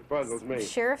thing that puzzles me.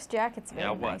 Sheriff's jacket's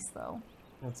very nice, though.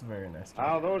 That's very nice.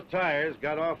 How those tires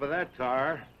got off of that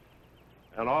car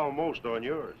and almost on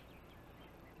yours.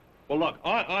 Well, look,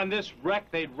 on this wreck,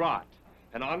 they'd rot.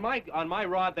 And on my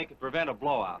rod, they could prevent a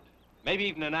blowout. Maybe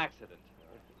even an accident.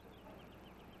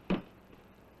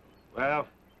 Well,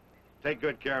 take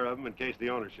good care of them in case the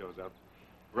owner shows up.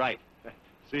 Right.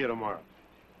 See you tomorrow.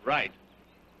 Right.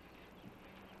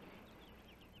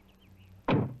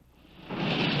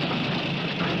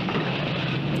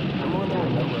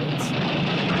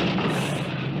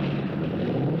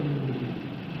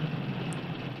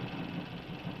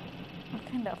 What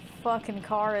kind of fucking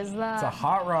car is that? It's a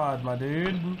hot rod, my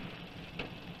dude.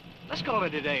 Let's call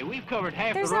it a day. We've covered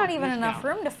half There's the road not even enough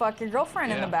room to fuck your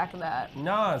girlfriend in the back of that.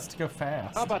 No, it's to go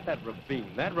fast. How about that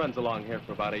ravine? That runs along here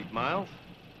for about 8 miles.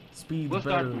 Speed. We'll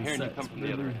start from here and you come from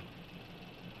the other end.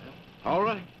 All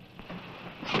right.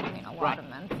 I mean, a lot of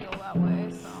men feel that way,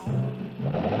 so.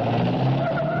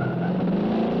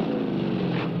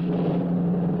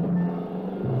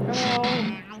 Hello.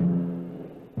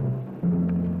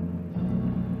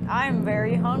 I'm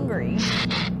very hungry.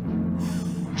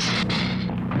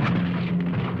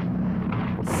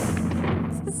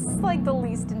 This is like the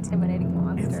least intimidating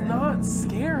monster. It's not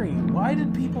scary. Why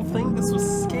did people think this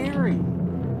was scary?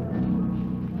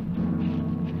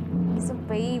 He's a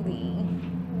baby.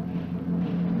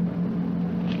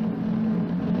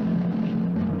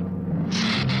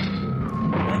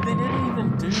 Like, they didn't even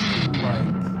do,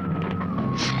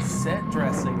 like, set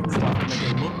dressing and stuff to make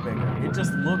it look bigger. It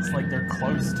just looks like they're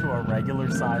close to a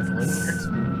regular-sized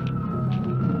lizard.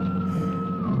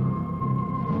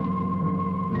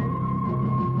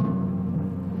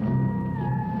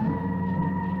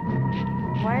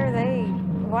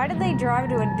 Why did they drive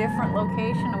to a different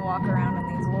location to walk around in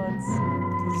these woods?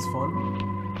 Because it's fun.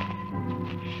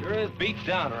 Sure is beat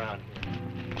down around here.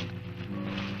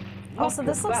 Also,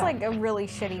 this looks like a really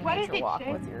shitty nature walk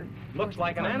with your... Looks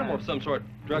like an animal of some sort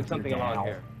drug something along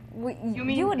here.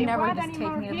 You would never just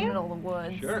take me to the middle of the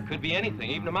woods. Sure, it could be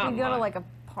anything, even a mountain You go to lion. like a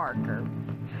park or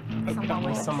somewhere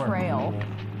with a trail.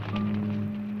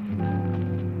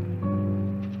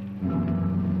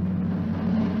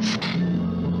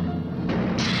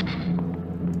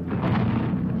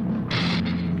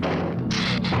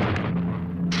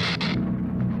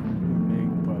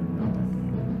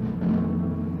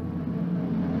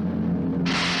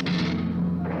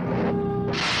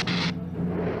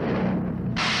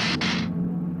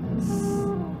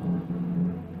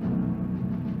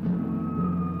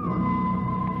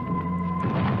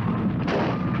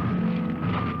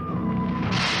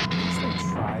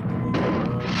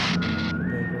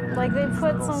 Like they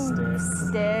put some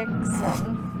sticks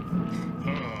and...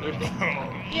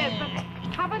 Yes, but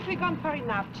haven't we gone far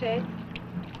enough, Chase?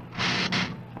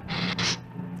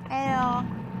 Ew.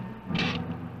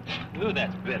 Ooh,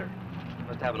 that's bitter.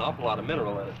 Must have an awful lot of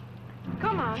mineral in it.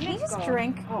 Come on, Can you let's just go.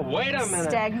 drink Oh, wait a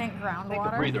minute. stagnant Take a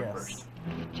groundwater? breather first.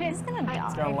 Chase, He's gonna die.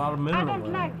 It's got a lot of I mineral don't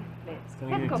in like it. this It's place.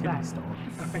 gonna Let's get go a kidney back. stone.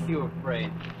 Are you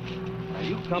afraid? Now,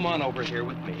 you come on over here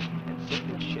with me and sit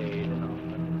in the shade and I'll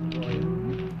enjoy it.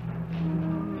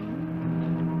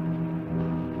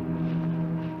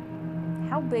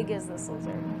 How big is this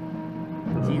lizard?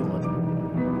 Gila.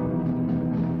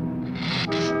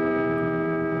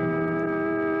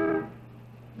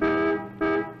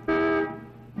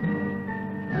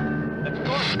 Let's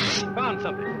go. Found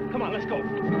something. Come on, let's go.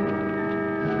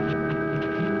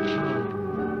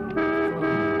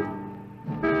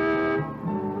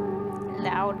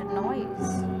 Loud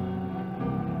noise.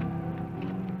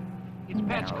 It's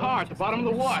Pat's car at the bottom of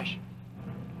the wash.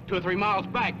 2 or 3 miles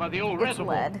back by the old It's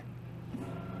reservoir. lead.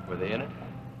 Were they in it?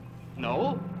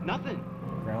 No, nothing.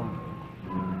 Ground.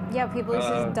 Yeah, people used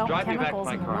to dump drive me back to chemicals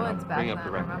my in the car and I'll woods back bring then, up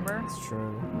the record. remember? It's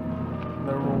true.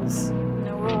 No rules.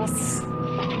 No rules.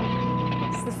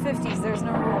 It's the 50s, there's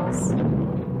no rules.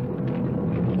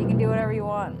 You can do whatever you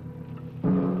want.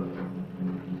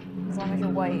 As long as you're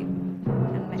white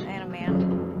and a man.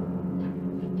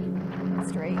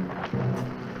 Straight.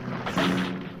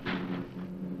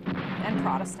 And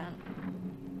Protestant.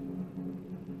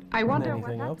 I wonder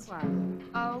what Anything that else? was.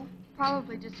 Oh,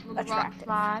 probably just a little rock Attractive.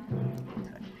 slide.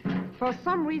 For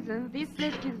some reason, this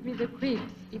place gives me the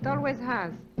creeps. It always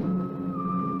has.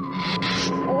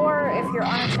 Or if you're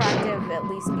unattractive, at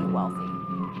least be wealthy.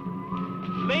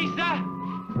 Lisa!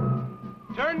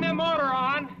 Turn the motor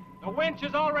on. The winch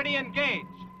is already engaged.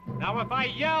 Now, if I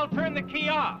yell, turn the key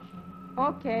off.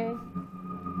 Okay.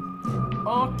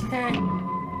 Okay.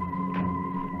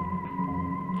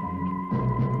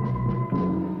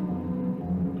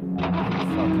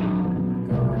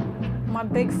 My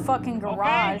big fucking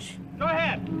garage. Okay. Go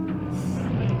ahead.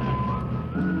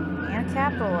 And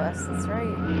capitalist, that's right.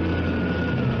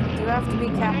 You do have to be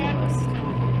capitalist.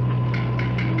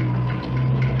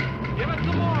 Give it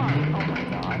some more. Oh my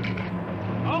god.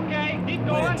 Okay, keep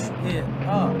going. Winch it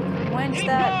up. Winch Keep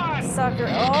that going. sucker.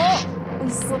 Oh,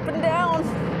 he's slipping down.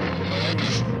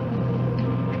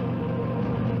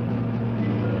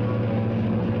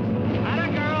 Atta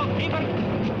girl, keep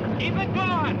it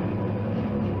going.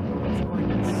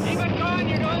 Keep it going,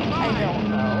 you're doing fine. I don't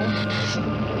know.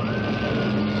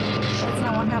 That's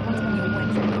not what happens when you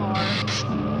winch your car.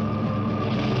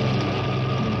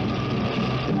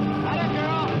 Atta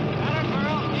girl,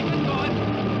 keep it going.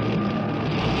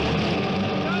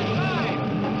 Good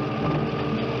fine.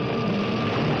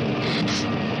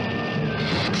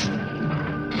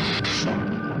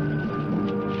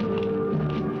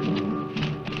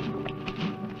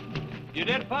 You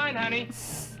did fine, honey.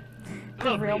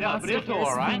 The real beat up, but monster it's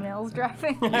all right. females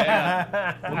driving.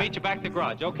 Yeah. We'll meet you back at the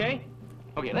garage, okay?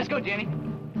 Okay, let's go, Jenny.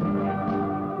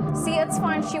 See, it's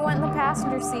fine. She went in the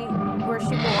passenger seat where she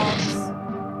belongs.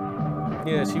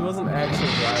 Yeah, she wasn't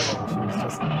actually driving. She was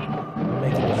just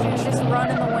making the She was just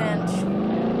running the winch.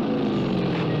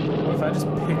 What if I just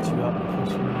picked you up and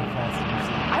pushed you in the passenger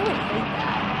seat? I would hate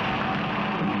that.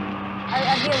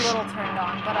 I'd be a little turned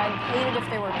on, but I'd hate it if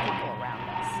there were people around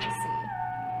us to see.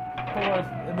 Well,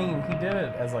 I mean, he did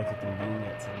it as like a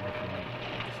convenience. And like,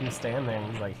 she was standing there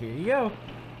and he's like, here you go.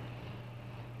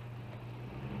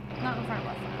 Not in front of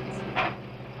our friends.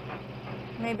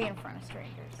 Maybe in front of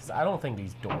strangers. 'Cause I don't think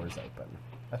these doors open.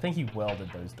 I think he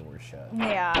welded those doors shut.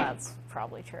 Yeah, that's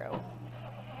probably true.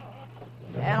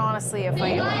 And honestly, if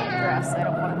I get dressed, I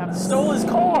don't want to have to... Stole his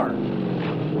car!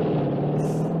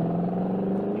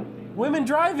 Women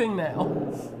driving now.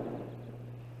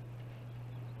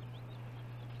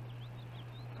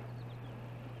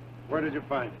 Where did you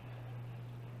find it?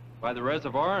 By the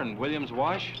reservoir in Williams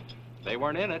Wash. They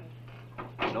weren't in it.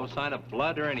 No sign of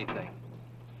blood or anything.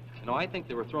 You know, I think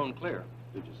they were thrown clear.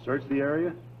 Did you search the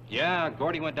area? Yeah,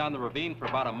 Gordy went down the ravine for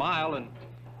about a mile and...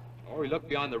 Oh, he looked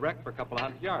beyond the wreck for a couple of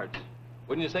 100 yards.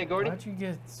 Wouldn't you say, Gordy? Why'd you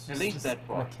get at least that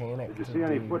far? mechanic Did you to see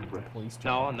any do footprints? the police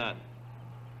job? No, none.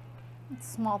 It's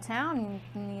a small town.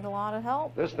 You need a lot of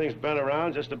help. This thing's been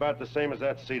around just about the same as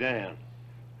that sedan.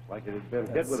 Like it had been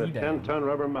hit with a 10-ton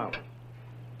rubber mallet.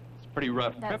 It's a pretty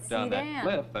rough That trip down that sedan.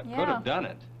 cliff. That Yeah. could have done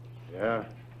it. Yeah.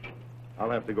 I'll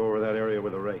have to go over that area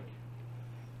with a rake.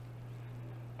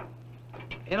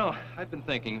 You know, I've been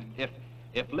thinking,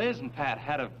 if Liz and Pat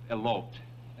had have eloped,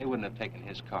 they wouldn't have taken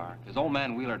his car, because old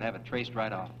man Wheeler'd have it traced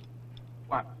right off.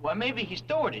 Well, maybe he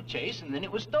stored it, Chase, and then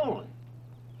it was stolen.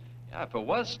 Yeah, if it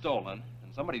was stolen,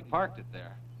 and somebody parked it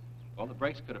there, well, the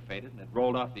brakes could have faded and it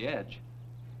rolled off the edge.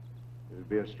 It would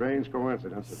be a strange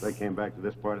coincidence if they came back to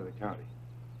this part of the county.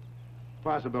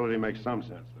 Possibility makes some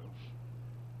sense,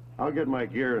 though. I'll get my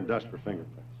gear and dust for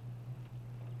fingerprints.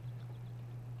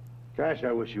 Gosh,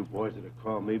 I wish you boys would have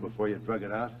called me before you drug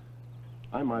it out.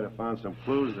 I might have found some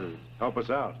clues to help us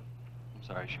out. I'm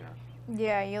sorry, Sheriff.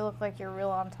 Yeah, you look like you're real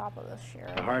on top of this,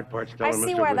 Sheriff. The hard part's I telling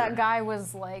see Mr. why Wheeler. that guy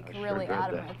was, like, I sure really heard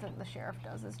adamant that the sheriff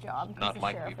does his job. 'Cause Not the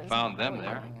like sheriff we is found not them really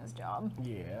there. doing his job.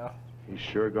 Yeah. He's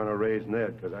sure gonna raise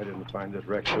Ned, because I didn't find this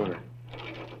wreck sooner.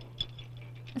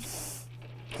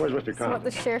 Where's Mr. So Conlon? what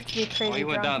the sheriff to be crazy Well, he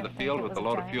went drunk down the and field think with it a was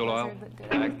load of giant fuel oil lizard that did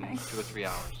back in everything. 2 or 3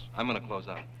 hours. I'm gonna close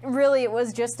up. Really, it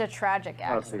was just a tragic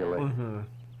I'll see you accident. later. Mm-hmm.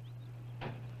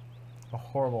 A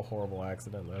horrible, horrible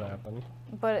accident that happened.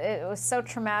 But it was so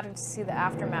traumatic to see the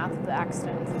aftermath of the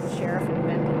accident. The sheriff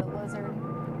invented the lizard.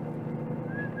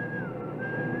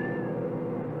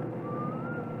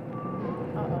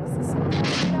 Uh-oh, is this some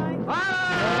guy?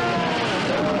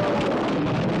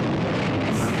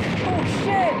 Oh,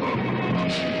 shit!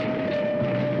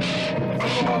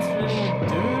 Gila Monster didn't even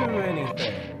do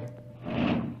anything.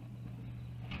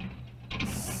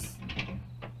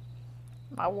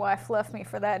 My wife left me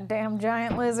for that damn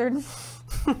giant lizard.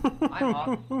 I'm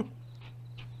off.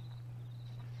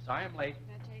 Sorry I'm late.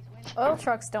 Oil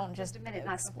trucks don't just a minute,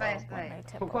 not so explode fast, when eh? they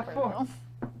tip What over, for?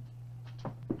 though.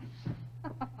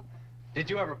 Did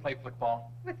you ever play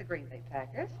football? With the Green Bay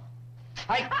Packers.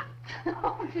 I...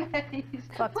 Oh, please,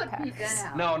 Fuck put me Packers.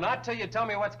 down. No, not till you tell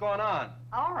me what's going on.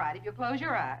 All right, if you close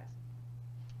your eyes.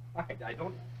 I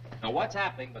don't know what's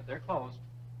happening, but they're closed.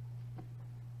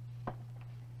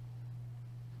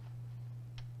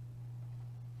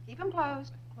 Keep them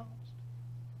closed. Closed.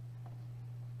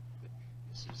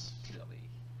 This is silly.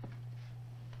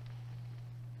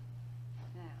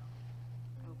 Now,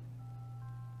 open.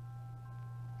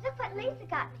 Look what Lisa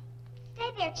got me.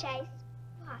 Stay there, Chase.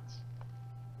 Watch.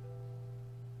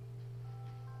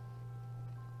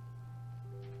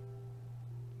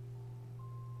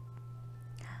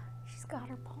 got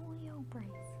her polio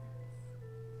braces.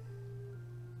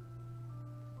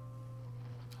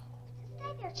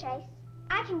 Stay there, Chase.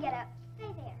 I can get up. Stay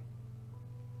there.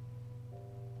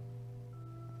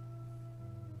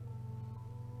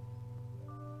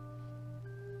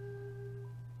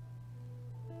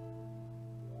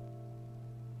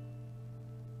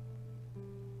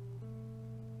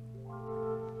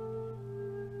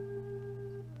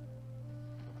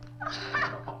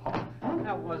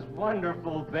 That was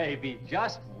wonderful, baby.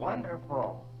 Just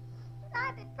wonderful.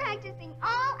 I've been practicing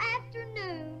all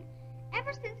afternoon,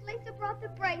 ever since Lisa brought the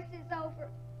braces over.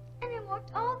 And I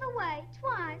walked all the way,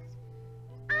 twice.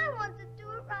 I want to do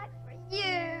it right for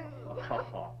you.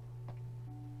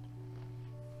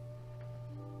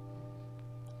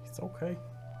 It's okay.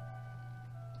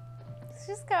 It's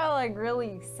just kind of like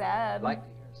really sad. I'd like to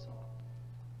hear a song.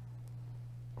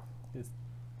 His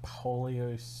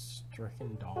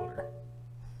polio-stricken daughter.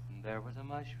 There was a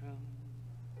mushroom,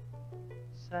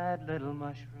 sad little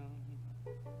mushroom.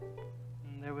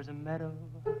 There was a meadow,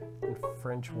 And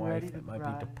French wife that might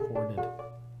be deported.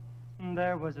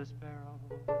 there was a sparrow,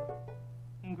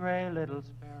 gray little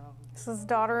sparrow. This is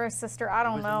daughter or sister? I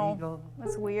don't It was an know. eagle,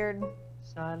 That's weird.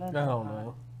 silent I don't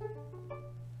know.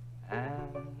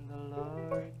 and the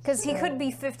Lord Because he could be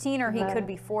 15 or he could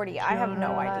be 40. I have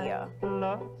no idea. the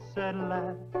Lord said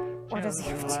laugh, Or does he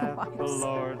have children two laugh, the wives?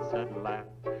 Lord said laugh.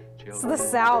 It's the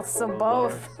South, so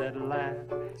both. Said laugh,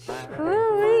 laugh.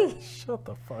 Hoo-wee. Shut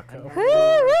the fuck up.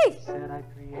 Hoo-wee. Said I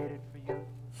created for you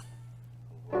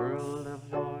a world of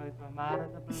joy from out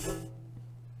of the blue.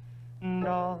 And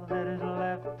all that is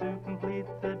left to complete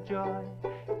the joy,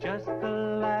 just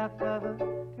the laugh of a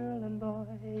girl and boy.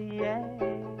 Yeah.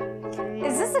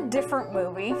 Is this a different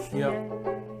movie? Yep.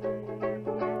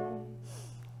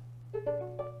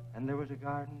 And there was a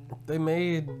garden They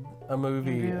made a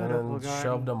movie and Beautiful then garden.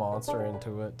 shoved a monster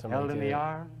into it to held make in it the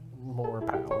arms more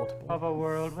palatable. of a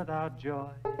world without joy.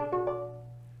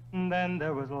 And then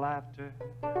there was laughter.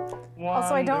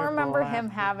 Also, I don't wonderful remember him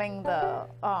laughter, having the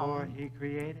for he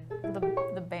created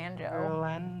the banjo. girl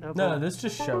and a No, boy. this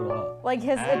just showed up. Like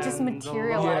it just And the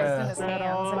materialized in his Lord said,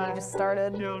 hands, and he "Laugh, just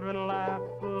started. Children laugh,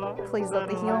 Lord Please let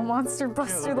the said, Gila laugh. Monster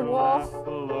bust through the Children wall laugh,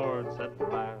 the Lord said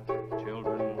laugh.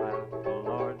 Children laugh, the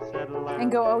Lord said laugh.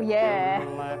 and go, oh yeah.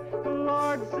 Children laugh, the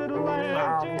Lord said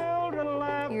laugh. Children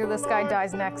laugh. Either this guy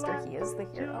dies next or he is the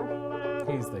hero.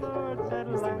 He's the hero.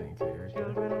 He's the main character.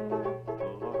 Children laugh,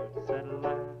 the Lord said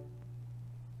laugh.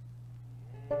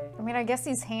 I mean, I guess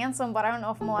he's handsome, but I don't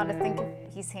know if I'm allowed to think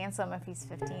he's handsome if he's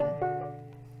 15.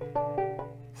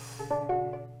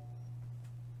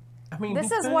 I mean, This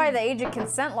he is could- why the age of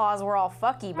consent laws were all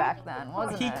fucky back then,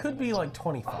 wasn't He it? could be like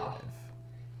 25.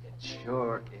 It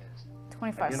sure is.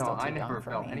 25 You know, still too I young never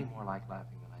for felt me. any more like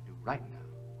laughing than I do right now.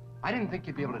 I didn't think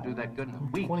you'd be able to do that good in a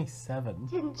week. 27.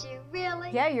 Didn't you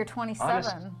really? Yeah, you're 27.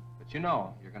 Honest. But you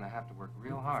know, you're going to have to work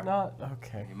real hard. Not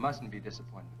okay. You mustn't be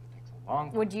disappointed if it takes a long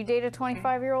time. Would you date a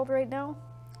 25-year-old right now?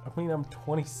 I mean, I'm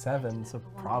 27, so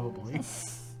probably.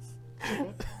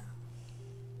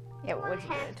 Yeah, but would you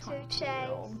I date a have to,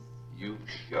 25-year-old? You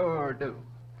sure do.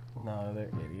 No, they're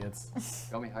idiots.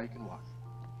 Show me how you can walk.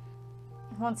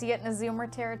 Once you get into Zoomer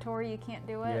territory, you can't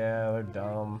do it? Yeah, they're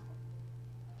dumb.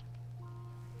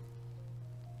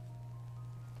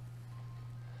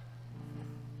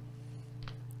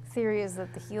 Theory is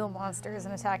that the Gila Monster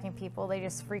isn't attacking people, they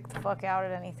just freak the fuck out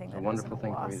at anything It's that a wonderful isn't a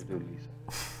thing for you to wasp. do,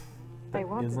 Lisa. They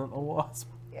want Isn't a wasp.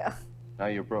 Yeah. Now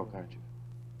you're broke, aren't you?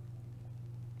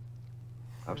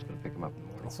 I was going to pick him up in the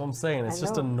morning. That's what I'm saying. It's I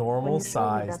just a know. When normal you showed me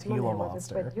sized that money, Gila I wasn't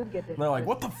monster. afraid you'd get it. And they're like,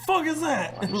 what the fuck is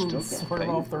that? Well, you still And get swerve paid.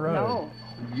 off the road. No.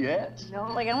 Yes.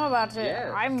 No. Like, I'm about to.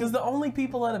 I'm. Because the only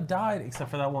people that have died,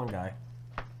 except for that one guy,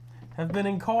 have been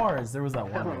in cars. There was that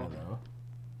one guy, though.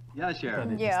 Yeah, Sheriff.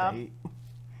 That Yeah. just ate.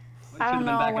 I don't should've been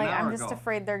know, back an like, I'm hour just ago.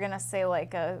 afraid they're gonna say,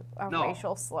 like, a No.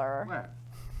 racial slur. Where?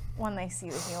 When they see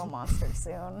the Gila Monster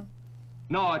soon.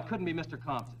 No, it couldn't be Mr.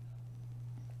 Compton.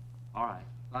 All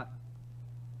right.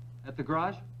 At the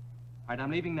garage? All right,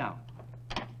 I'm leaving now.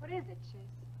 What is it, Chase?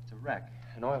 It's a wreck,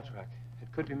 an oil truck.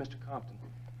 It could be Mr. Compton.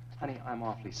 Honey, I'm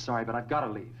awfully sorry, but I've got to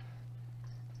leave.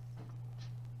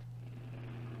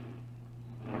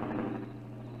 Here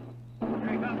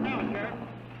he comes now, Sheriff.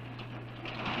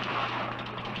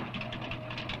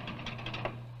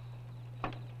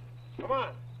 Come on.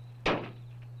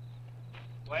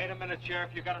 Wait a minute, Sheriff.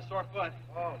 You got a sore foot.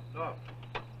 Oh, no.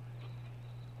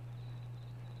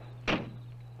 You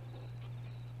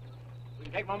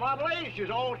can take my Model A. She's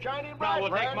all shiny and bright. No,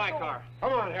 we'll take brand my new. car.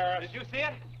 Come on, Harris. Did you see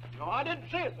it? No, I didn't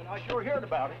see it, but I sure heard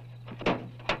about it.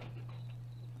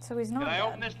 So he's not Can I dead.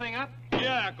 open this thing up?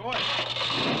 Yeah, go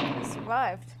ahead. He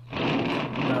survived. All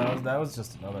No, that was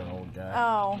just another old guy.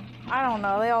 Oh, I don't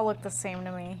know. They all look the same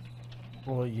to me.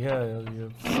 Well, yeah.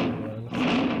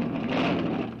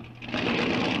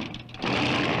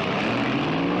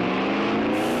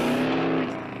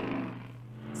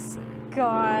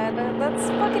 God, that's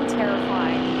fucking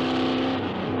terrifying.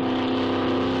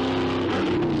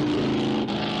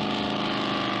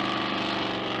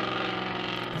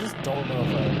 I just don't know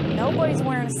if I... Nobody's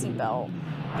wearing a seatbelt.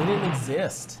 They didn't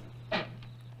exist.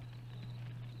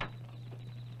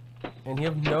 And you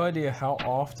have no idea how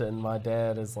often my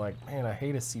dad is like, man, I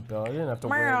hate a seatbelt. I didn't have to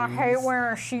wear Man, I hate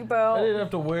wearing a seatbelt. I didn't have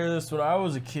to wear this when I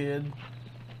was a kid.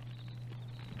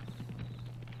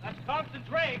 That's Compton's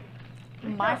rig.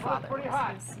 My father pretty wears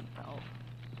hot. a seatbelt.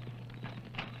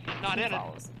 Not He in it.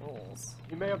 follows the rules.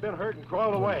 He may have been hurt and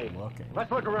crawled away.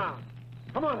 Let's look around.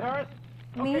 Come on, Harris.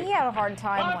 I mean, he had a hard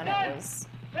time when it was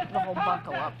the whole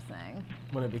buckle up thing.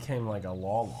 When it became like a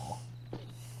law.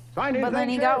 But then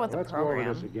he got with the Let's go over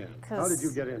program. this again. How did you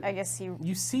get in? I guess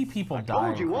You see people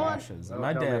die in crashes. And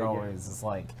my Don't tell me dad again. always is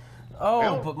like, oh,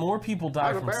 Well, but more people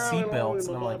die I'm a from barrel and seatbelts.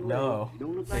 all And I'm like, in no,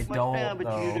 they don't,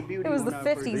 though. It was the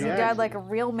 50s. He died like a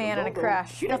real man in a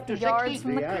crash, 50 yards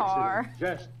from the car.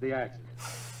 Just the accident.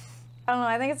 I don't know.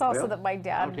 I think it's also Well, that my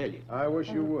dad I wish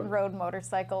you would. rode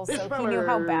motorcycles, This so he feller knew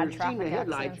how bad seen traffic the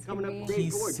headlights accidents coming could up be.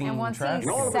 He's seen And once he traffic.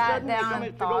 And all of a sat sudden, they down come and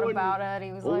into thought going about it,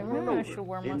 he was like, over and I over should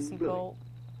wear my in seatbelt.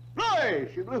 Hey,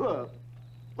 she blew up.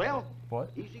 Well, What?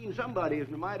 he seen somebody is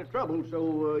in a mite of trouble,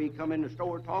 so he come in the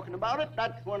store talking about it.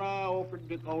 That's when I offered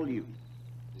to call you.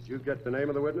 Did you get the name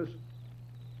of the witness?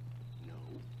 No.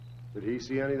 Did he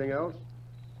see anything else?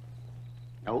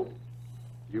 No.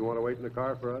 You want to wait in the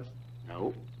car for us?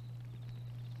 No.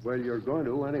 Well, you're going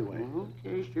to anyway.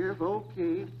 Okay, Sheriff,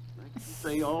 okay. Like you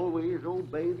say, always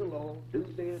obey the law. Do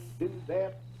this, do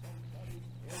that.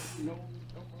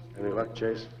 Any luck,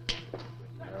 Chase?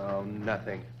 No,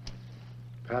 nothing.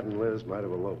 Pat and Liz might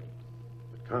have eloped,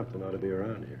 but Compton ought to be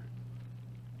around here.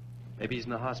 Maybe he's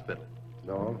in the hospital.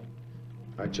 No,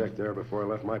 I checked there before I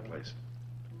left my place.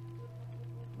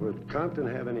 Would Compton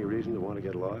have any reason to want to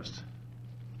get lost?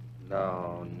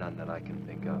 No, none that I can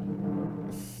think of.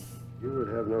 You would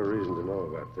have no reason to know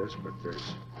about this, but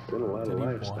there's been a lot Did of he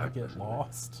livestock. want to get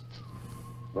lost?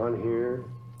 One here.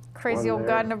 Crazy one old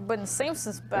there. guy never been the same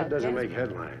since back That doesn't then. make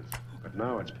headlines, but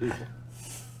now it's people.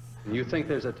 You think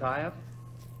there's a tie-up?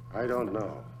 I don't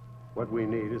know. What we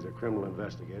need is a criminal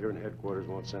investigator, and headquarters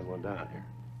won't send one down here.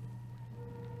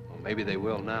 Well, maybe they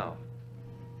will now.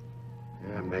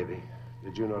 Yeah, maybe.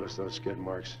 Did you notice those skid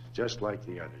marks? Just like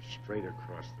the others, straight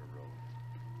across the road.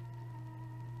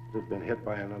 If it had been hit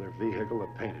by another vehicle, the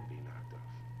paint would be knocked off.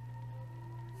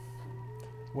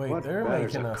 Wait, What they're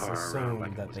batters making a us car around assume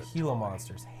like it that was the a Gila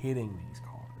Monster's hitting these cars.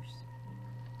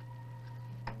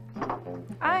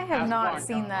 I have That's not fine,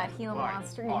 seen Tom. that Gila Fine.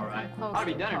 Monster All even right. come close I'll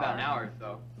be to done the in about an car. hour or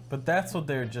so. But that's what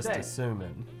they're just Say,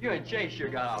 assuming. You and Chase sure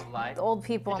got off light. The old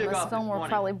people You in took this off film this were morning.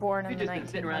 probably born in You the just been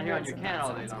sitting around here on 1900s, your and can that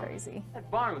all day sounds long. crazy.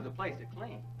 That barn was a place to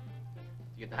clean.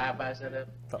 You get the high five set up?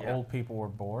 The old people were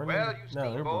born? Well, you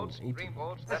no, they're born steamboats, in 18.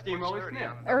 dreamboats, That's that's steamroller what's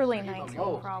Smith. Early 19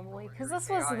 probably, because this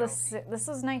was this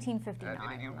was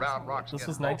 1959. You when round this rocks This get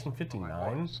was lost.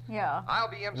 1959? Yeah. I'll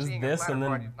be This is emceeing this a and flat then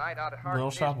party tonight out at Little Hardin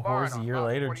Shop of Barn Horrors a on year Route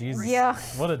later. 43. Jesus. Yeah.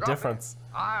 What a Drop it. difference.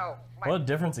 I'll What a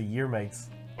difference a year makes.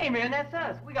 Hey, man, that's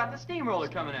us. We got the steamroller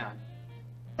coming out.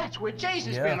 That's where Chase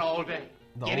has Yeah. been all day.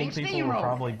 The Getting old people were steamroller.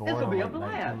 probably born This'll be in up to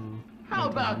like last. 19... How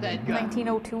about that gun?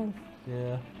 1902.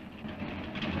 Yeah.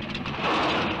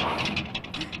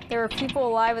 There were people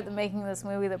alive at the making of this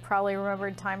movie that probably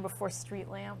remembered time before street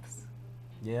lamps.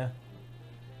 Yeah.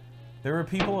 There were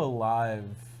people alive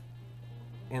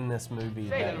in this movie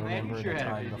Say, that little man, you remember sure the had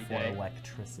a time busy before day.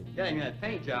 electricity. Getting that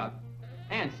paint job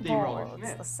and steamroller Well, it's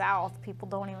Smith. the South. People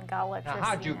don't even got Now, electricity.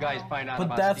 how'd you guys now. find out But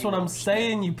about that's what I'm steamroller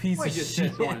saying, you piece We of just shit.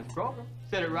 said so on his program.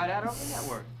 Said it right out over the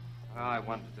network. I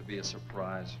wanted it to be a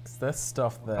surprise. That's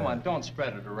stuff that Come on, don't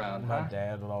spread it around, my huh?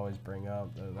 dad would always bring up.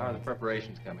 How are the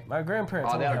preparations coming? My grandparents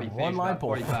Oh, only that'll had be one finished light about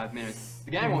bulb. 45 minutes.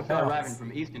 The gang won't start arriving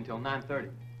from East until 9:30.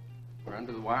 We're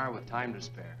under the wire with time to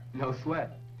spare. No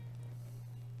sweat.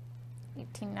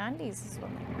 1890s is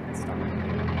when they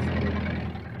started.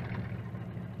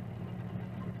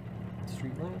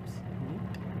 Street lamps?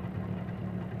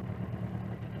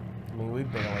 I mean, we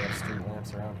barely have street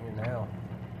lamps around here now.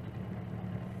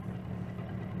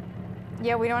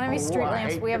 Yeah, we don't have any street I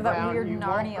lamps. hate We have the that ground weird you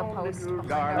walk Narnia on, post little behind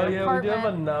darling. our Oh yeah, we do have a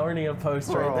apartment. Narnia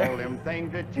post For right all there. them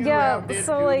things that you Yeah, have did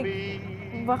so to like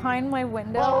me. behind my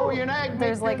window,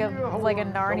 there's like a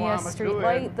Narnia street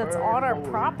light that's on our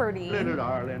property. And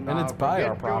it's by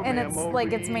our property. And it's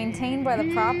like it's maintained by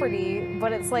the property,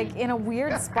 but it's like in a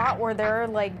weird spot where there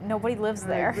like nobody lives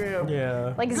there.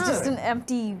 Yeah. Like it's just an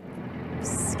empty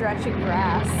stretch of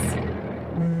grass.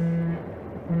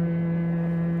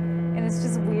 And it's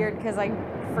just weird because I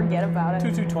forget about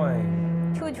it. Toot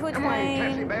twang. Toot twang. Come on,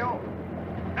 Tessie Belle.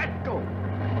 Let's go.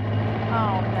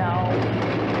 Oh no.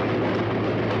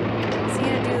 Is he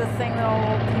gonna do the thing that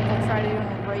old people try to do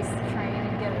and race the train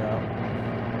and get it?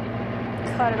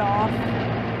 Cut it off.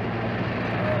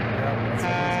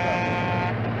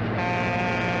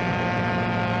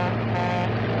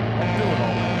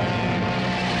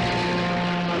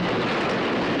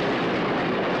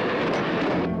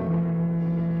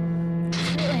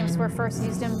 Williams were first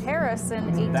used in Paris in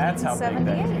 1878. That's how big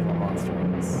that Gila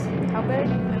Monster is. How big?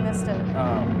 I missed it.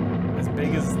 As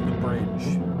big as the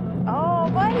bridge. Oh,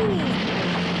 buddy!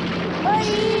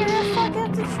 Buddy, you're gonna fuck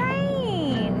up the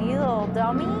train, you little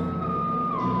dummy.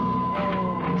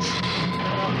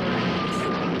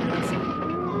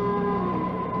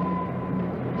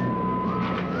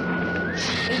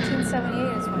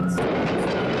 1878 is when it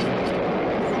started.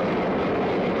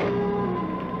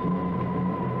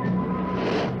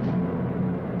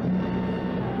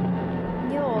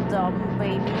 You little dumb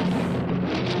baby.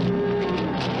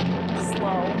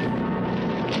 Slow.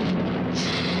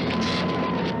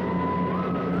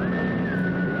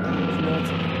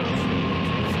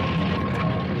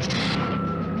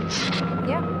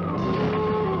 Yeah.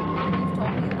 You've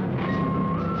told me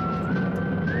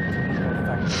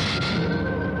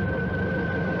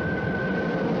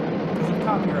Because of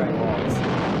copyright laws.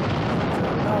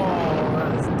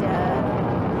 Oh, he's dead.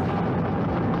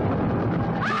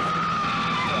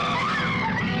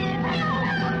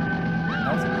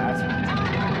 That was a passenger.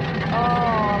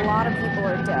 Oh, a lot of people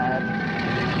are dead.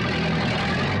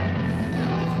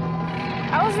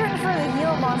 I was rooting for the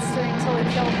Gila Monster until he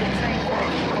killed the train full of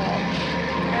people.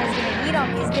 I was gonna eat him.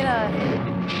 He's gonna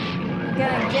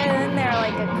get in there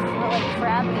like a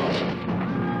crab meat.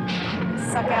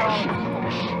 Suck out all the people.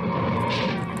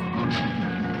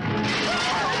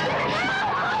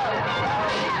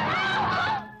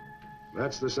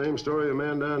 That's the same story the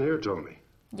man down here told me.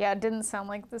 Yeah, it didn't sound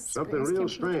like this. Something real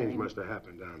strange must have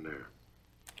happened down there.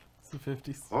 It's the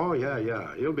 50s. Oh,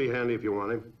 yeah. He'll be handy if you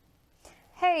want him.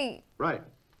 Hey. Right.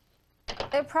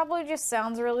 It probably just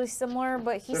sounds really similar,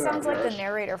 but he sounds like the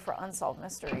narrator for Unsolved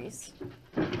Mysteries.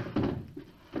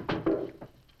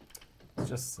 It's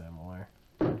just similar.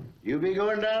 You be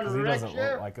going down to the He wreck, doesn't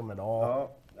Sheriff? look like him at all. Oh,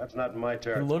 that's not in my He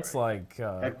territory. looks like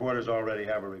Headquarters already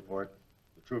have a report.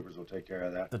 The troopers will take care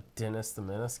of that. the Dennis the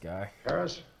Menace guy.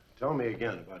 Harris, tell me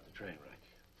again about the train wreck.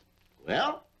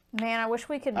 Well, Man, I wish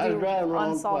we could I was do driving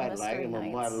along Unsolved quite like Mystery him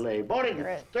on my nights. leg. Bought it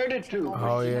at 32.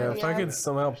 Oh yeah, if I could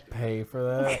somehow pay for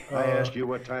that. I ask you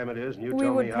what time it is, and you We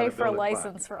tell would me how pay to for a build it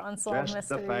license for back. Unsolved Just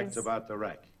Mysteries. the facts about the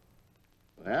wreck.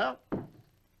 Well,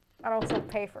 I'd also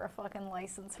pay for a fucking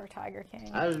license for Tiger King.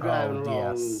 I was driving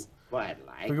along quite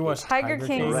like We could watch Tiger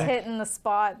King's King. hitting the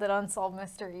spot that Unsolved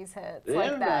Mysteries hits. Then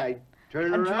Like that I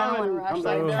turned around adrenaline and rush, come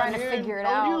like back down trying to here figure it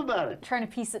and told you out, about it. trying to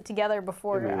piece it together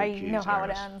before Give me I the know keys, how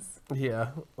it Harris. ends.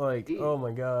 Yeah, like oh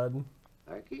my god.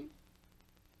 Archie?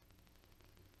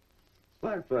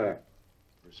 What for?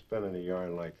 For spinning a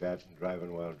yarn like that and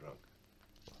driving while drunk.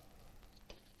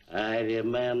 I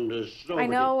demand a I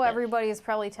know everybody is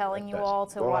probably telling you all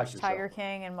to Go like watch yourself. Tiger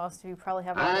King, and most of you probably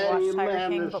have already watched Tiger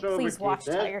King, but please watch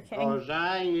Tiger King. Because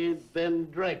I ain't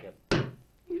been drinking.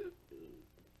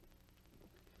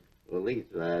 Well, at least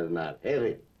that's not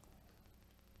heavy.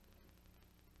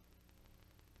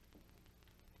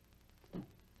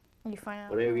 You find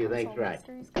out Whatever you what think's Unsolved right.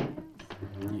 Mysteries guy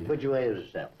is? Put your way as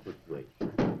a self. Put your way.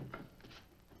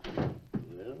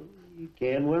 Well, you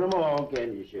can't win them all,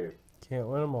 can you, Sheriff? Can't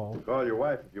win them all. Call your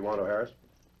wife if you want to, Harris.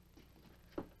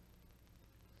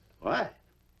 What?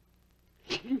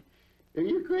 Are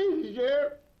you crazy,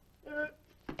 Sheriff?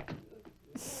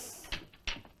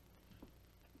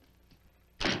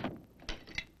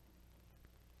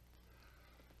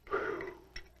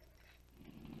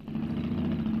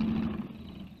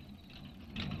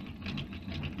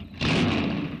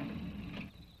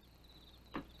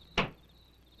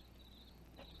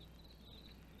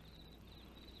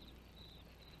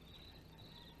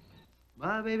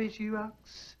 My baby, she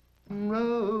rocks and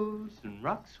rolls and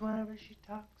rocks whenever she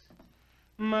talks.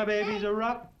 My baby's a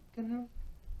rock and roll.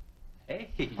 Hey,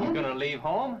 you gonna leave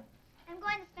home? I'm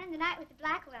going to spend the night with the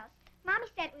Blackwells. Mommy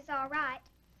said it was all right.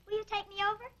 Will you take me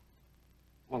over?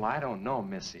 Well, I don't know,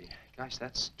 Missy. Gosh,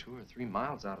 that's 2 or 3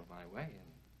 miles out of my way.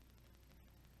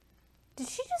 And Did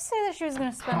she just say that she was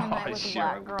going to spend the night with a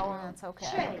black girl and it's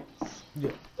okay? Chase, Yeah.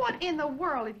 what in the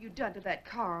world have you done to that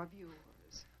car of yours?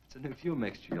 It's a new fuel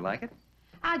mixture. You like it?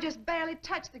 I just barely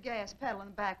touched the gas pedal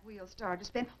and the back wheel started to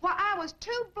spin. Why, I was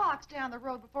 2 blocks down the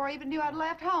road before I even knew I'd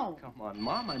left home. Come on,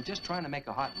 Mom. I'm just trying to make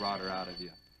a hot rodder out of you.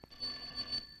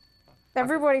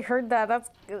 Everybody heard that.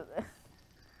 That's good.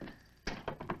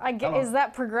 Is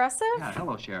that progressive? Yeah,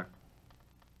 hello, Sheriff.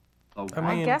 Oh,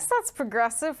 I guess that's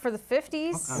progressive for the 50s.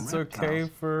 It's okay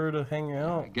for her to hang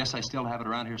out. I guess I still have it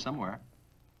around here somewhere.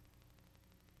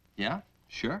 Yeah,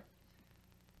 sure.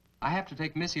 I have to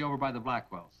take Missy over by the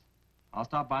Blackwells. I'll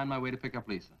stop by on my way to pick up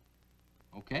Lisa.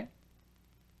 Okay?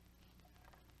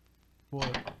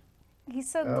 What? He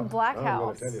said the Black I'm House.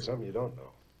 going to tell you something you don't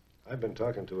know. I've been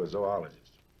talking to a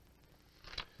zoologist.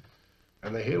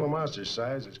 And the Gila Monster's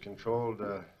size is controlled,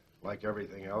 like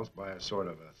everything else, by a sort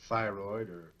of a thyroid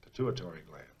or pituitary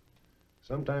gland.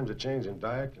 Sometimes a change in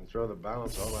diet can throw the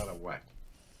balance all out of whack.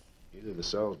 Either the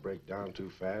cells break down too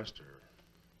fast or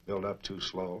build up too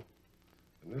slow.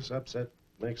 And this upset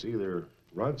makes either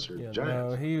runts or giants.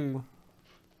 No, he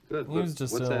was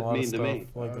just doing a lot of stuff,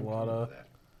 like a lot of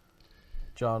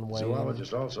John Wayne.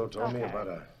 Zoologist also told me about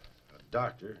a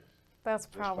doctor. That's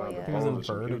probably it. He was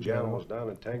inferred huge animals down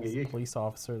in Tanganyika. Police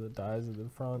officer that dies at the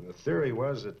front. The theory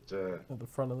was that at the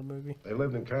front of the movie. They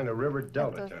lived in kind of river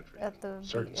delta country.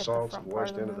 Certain salts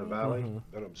washed into the valley,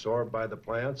 been absorbed by the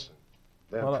plants,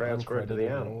 and then transferred to the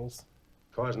animals,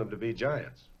 causing them to be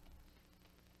giants.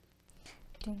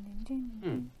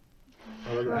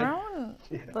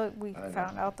 Look, we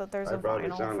found out that there's a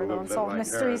vinyl for the Unsolved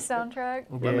Mysteries soundtrack.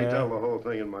 Let me tell the whole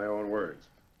thing in my own words.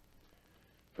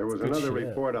 There was another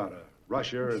report out of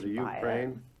Russia or the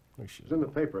Ukraine. It was in the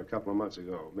paper a couple of months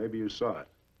ago. Maybe you saw it.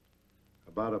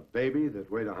 About a baby that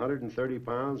weighed 130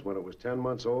 pounds when it was 10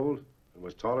 months old and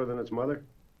was taller than its mother.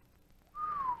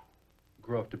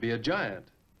 Grew up to be a giant.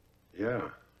 Yeah,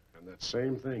 and that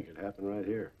same thing could happen right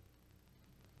here.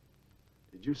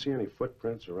 Did you see any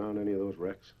footprints around any of those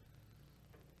wrecks?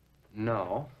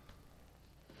 No.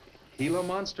 Gila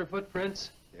Monster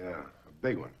footprints? Yeah, a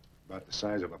big one, about the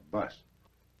size of a bus.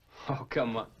 Oh,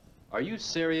 come on. Are you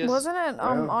serious? Wasn't it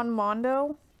on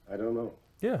Mondo? I don't know.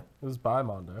 Yeah, it was by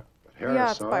Mondo. Yeah,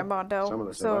 it's by Mondo. Some of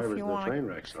the So survivors if you of the want train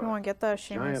wrecks to get that,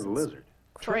 giant lizard.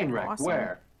 Train wreck, awesome.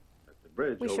 where? At the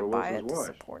bridge We over should buy Wilson's it to Wash.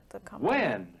 support the company.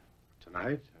 When?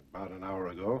 Tonight, about an hour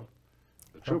ago.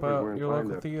 The How troopers about were your inclined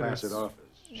local to pass it theaters? off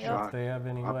as Yep. shock, If they have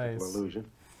any optical ways.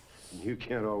 illusion. And you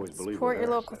can't always believe Support what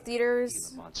your I local say.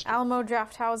 theaters. Alamo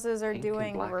Draft Houses are Pink and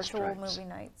doing black virtual stripes. movie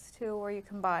nights too, where you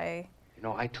can buy You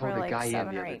know, I told for a like guy in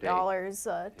 $7 the or other $8 day. He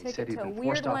said ticket he'd to been Weird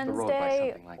forced off the road by Wednesday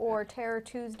something like or Terror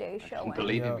Tuesday showing.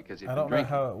 believe him because he'd I been don't know drinking.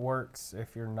 how it works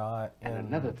if you're not in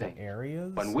another thing, the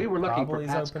areas. when we were looking for Probably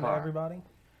is Pat's open car, to everybody.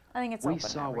 I think it's we open to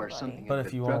saw where everybody. something But had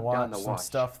if been you want to drugged down watch the some watch.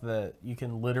 stuff that you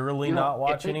can literally You know, not if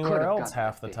watch they anywhere could've else got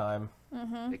half that the thing.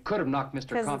 time. They could have knocked Mr.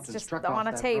 Because it's Compton's just truck on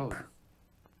off a that tape. road.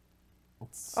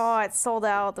 Oh, it's sold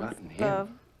out. The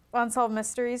him. Unsolved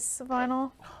Mysteries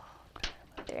vinyl.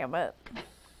 Damn it.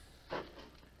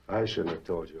 I shouldn't have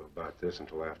told you about this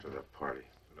until after the party,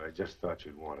 but I just thought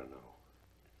you'd want to know.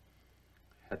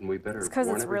 Hadn't we better It's because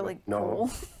warn it's really everybody?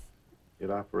 cool. It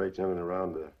operates in and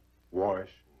around the wash.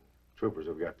 Troopers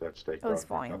have got that staked At out least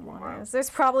for a volume couple of 1 miles. is. There's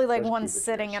probably like Just one keep it to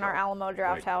sitting in our yourself. Alamo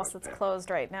Draft Right House about that's that. closed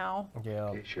right now. Yeah.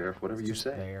 Okay, Sheriff, whatever you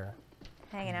say. There.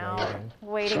 Hanging out,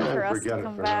 waiting for us to Forget it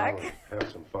come for back. now. Have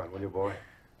some fun, will you, boy?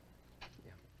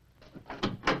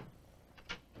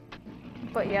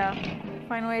 But yeah,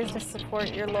 find ways to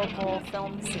support your local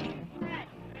film scene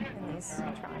in these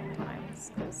trying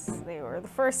times, because they were the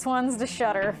first ones to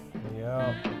shutter.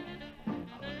 Yeah.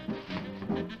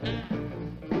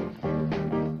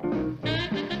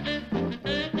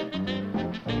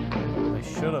 They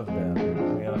should have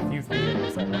been. We had a few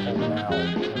theaters that were holding out,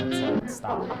 and it's like,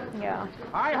 stop. Yeah.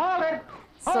 All right, hold it!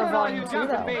 So Hold it, all volume you 2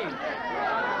 jumping though. beans!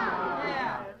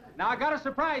 Now, I got a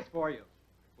surprise for you.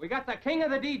 We got the king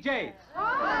of the DJs.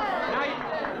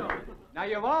 Now,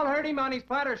 you've all heard him on his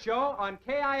platter show on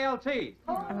KILT.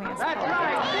 I mean, it's That's probably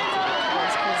right.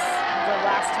 because the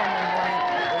last time we went,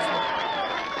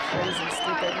 it was crazy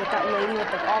stupid with that lady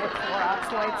with all the Clorox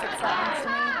wipes that sat next to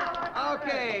me.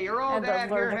 Okay, your old And the dad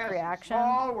here allergic has some reaction.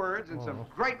 small words and some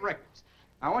great records.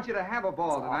 I want you to have a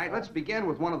ball tonight. Let's begin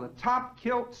with one of the top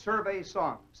kilt survey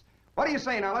songs. What do you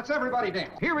say now? Let's everybody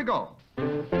dance. Here we go.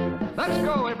 Let's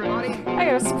go, everybody. I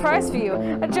got a surprise for you.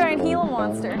 A giant Gila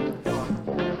monster.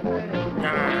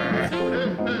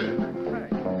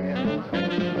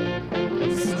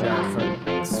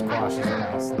 Stratford squashes her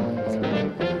house.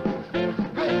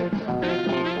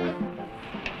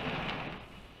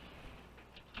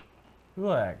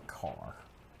 Look at that car.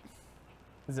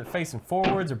 Is it facing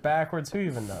forwards or backwards? Who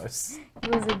even knows? He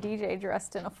was a DJ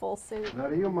dressed in a full suit. Now,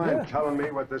 do you mind telling me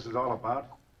what this is all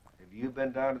about? Have you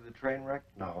been down to the train wreck?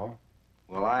 No.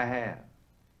 Well, I have.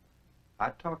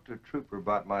 I talked to a trooper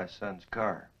about my son's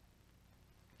car.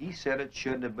 He said it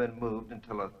shouldn't have been moved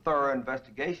until a thorough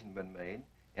investigation had been made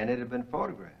and it had been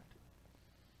photographed.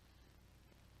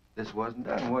 This wasn't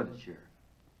done, was it, Sheriff?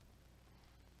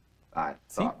 I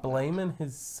Is he blaming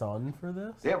his son for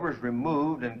this? It was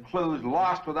removed and clues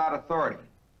lost without authority.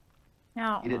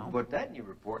 No. You didn't put that in your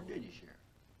report, did you, Sheriff?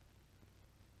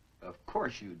 Of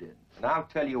course you didn't. And I'll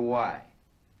tell you why.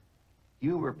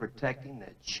 You were protecting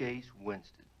that Chase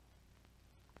Winston.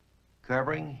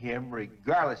 Covering him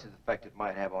regardless of the effect it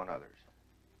might have on others.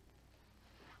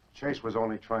 Chase was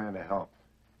only trying to help.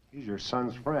 He's your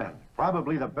son's friend.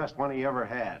 Probably the best one he ever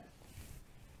had.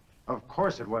 Of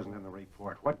course it wasn't in the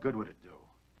report. What good would it do?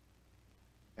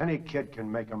 Any kid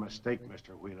can make a mistake,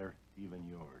 Mr. Wheeler, even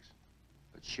yours.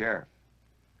 But, Sheriff,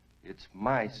 it's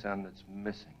my son that's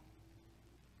missing.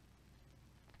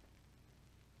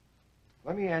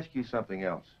 Let me ask you something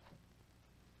else.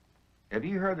 Have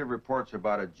you heard the reports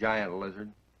about a giant lizard?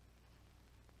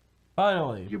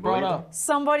 Finally, you brought believe up.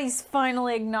 Somebody's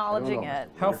finally acknowledging it.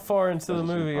 How far into the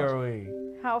movie are we?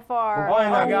 How far? Oh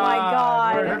my God.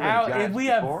 God. We're out. We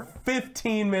have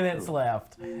 15 minutes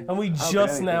left, and we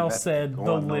just now said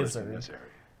the lizard.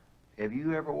 Have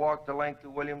you ever walked the length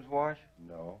of Williams Wash?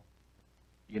 No.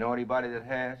 You know anybody that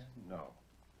has? No.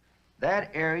 That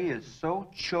area is so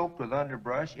choked with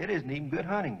underbrush, it isn't even good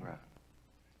hunting ground.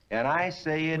 And I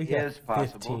say it is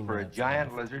possible for a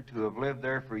giant lizard to have lived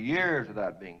there for years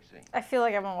without being seen. I feel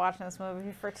like I've been watching this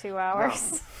movie for 2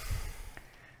 hours.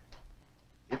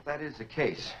 If that is the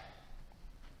case,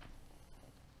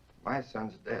 my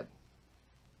son's dead.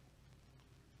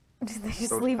 Did they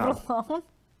just leave it alone?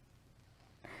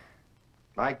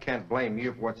 I can't blame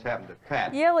you for what's happened to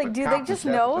Pat. Yeah, like, do they just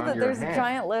know that there's a a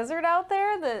giant lizard out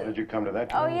there? That... Did you come to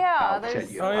that? Oh, yeah.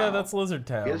 There's... Oh, yeah, that's Lizard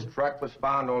Town. His truck was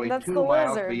found only That's 2 the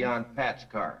miles lizard. beyond Pat's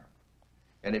car.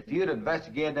 And if you'd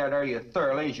investigated that area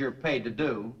thoroughly, as you're paid to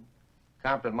do,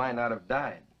 Compton might not have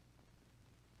died.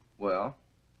 Well,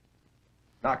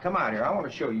 now come out here. I want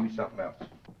to show you something else.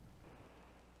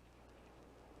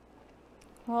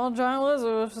 Well, giant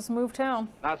lizard, let's just move town.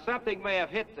 Now, something may have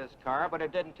hit this car, but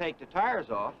it didn't take the tires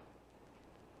off.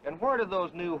 And where did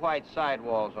those new white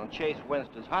sidewalls on Chase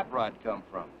Winston's hot rod come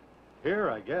from? Here,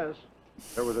 I guess.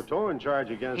 There was a towing charge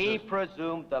against He us.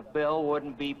 presumed the bill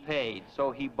wouldn't be paid,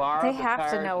 so he borrowed They the have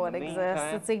tires to know in it the exists.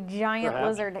 meantime. It's a giant Perhaps.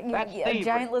 lizard. That's A thievery.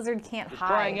 giant lizard can't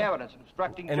Destroying hide. evidence,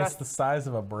 obstructing And it's justice. the size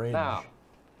of a bridge. Now,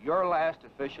 your last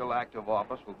official act of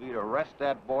office will be to arrest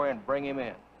that boy and bring him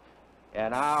in.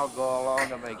 And I'll go along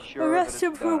to make sure Arrest that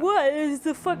him it's for done. what? It's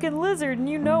the fucking lizard, and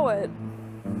you know it.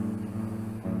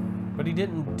 But he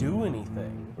didn't do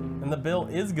anything. And the bill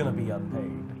is going to be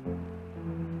unpaid.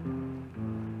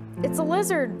 It's a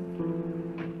lizard.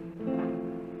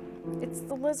 It's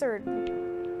the lizard.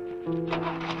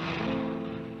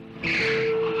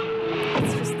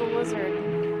 It's just the lizard.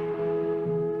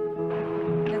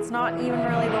 And it's not even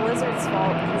really the lizard's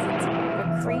fault because it's a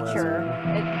creature.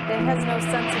 It has no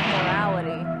sense of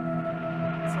morality.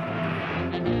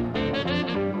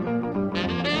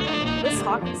 This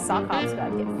sock hop's got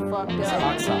to get fucked up.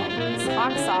 Hawk Sop. This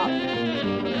hawk sop.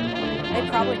 They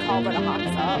probably called it a hawk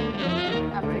sop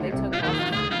after they took enough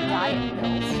diet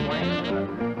pills.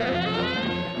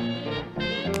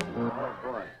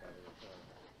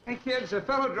 Hey, kids, a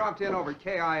fellow dropped in over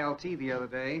KILT the other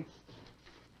day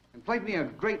and played me a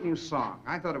great new song.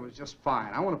 I thought it was just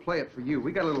fine. I want to play it for you.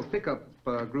 We got a little pickup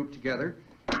group together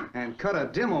and cut a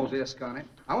demo disc on it.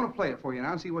 I want to play it for you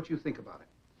now and see what you think about it.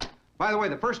 By the way,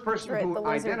 the first person Right, who the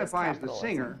lizard is identifies the capitalism.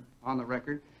 singer on the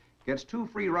record gets 2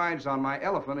 free rides on my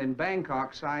elephant in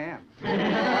Bangkok, Siam.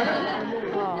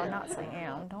 Oh, not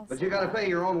Siam. Don't But say you got to that. pay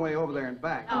your own way over there and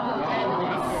back.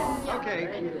 Oh.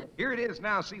 Okay, here it is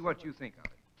now. See what you think of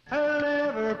it. I'll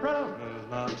never promise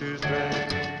not to stray.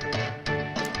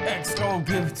 X go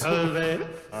give Cause baby,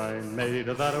 I'm made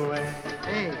of that way.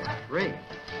 Hey, Ray.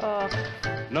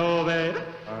 No, baby,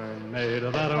 I'm made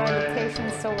of that If I had way.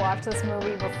 patience to watch this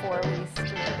movie before we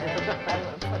streamed it, I would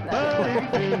have put that But in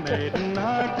if we made an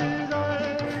heart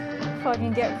desire,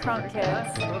 Fucking get crunk,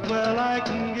 kids. well, I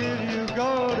can give you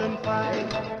golden fire.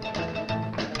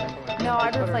 No,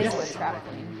 I'd replace it with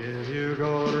traffic. Give you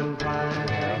golden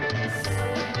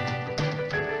fire.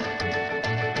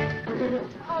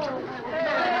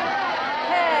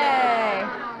 Hey!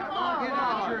 Get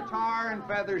out your tar and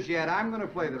feathers yet. I'm going to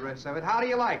play the rest of it. How do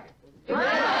you like it?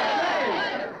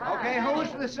 Okay,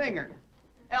 who's the singer?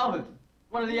 Elvis,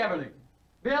 one of the Everlys.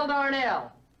 Bill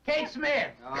Darnell. Kate Smith.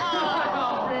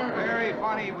 Very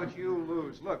funny, but you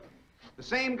lose. Look, the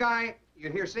same guy you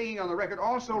hear singing on the record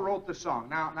also wrote the song.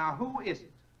 Now, who is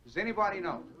it? Does anybody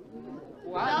know?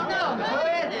 Well, no.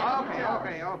 Who is it?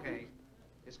 Okay.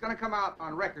 It's going to come out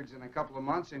on records in a couple of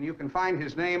months, and you can find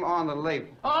his name on the label.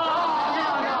 Oh!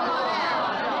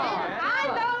 I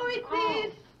know it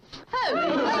is.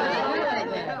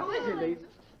 Who is it, Lisa?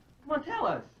 Come on, tell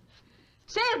us.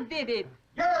 Chef did it.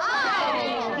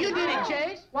 You did it,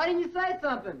 Chase. Why didn't you say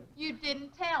something? You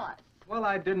didn't tell us. Well,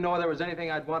 I didn't know there was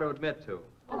anything I'd want to admit to.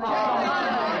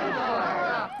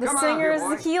 The singer is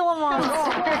the Gila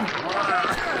Monster.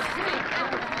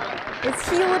 It's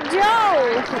Gila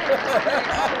Joe.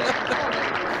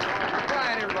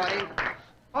 Quiet, everybody.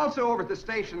 Also, over at the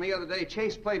station the other day,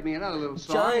 Chase played me another little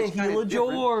song. Giant It's kind Gila of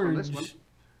different from this George. one.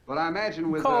 But I imagine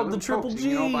with Called little the Triple coaxing,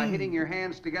 you know, by G. hitting your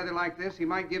hands together like this, he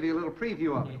might give you a little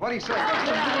preview of it. What do you say?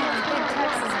 Texas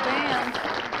band.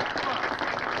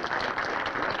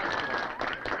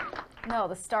 No,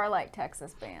 the Starlight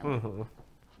Texas Band. Mm-hmm.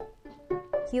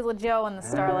 Gila Joe and the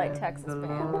Starlight Texas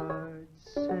Band.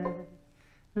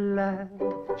 Laugh,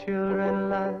 children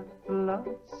laugh, the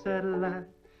Lord said laugh.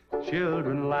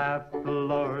 Children laugh, the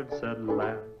Lord said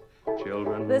laugh.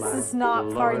 Children This laugh, is not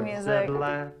the party Lord music. said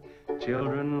laugh.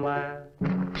 Children laugh.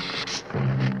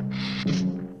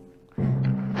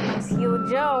 It's Gila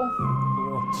Joe.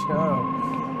 Gila Joe.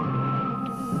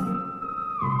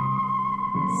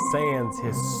 Sans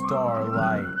his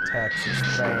Starlight Texas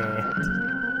band.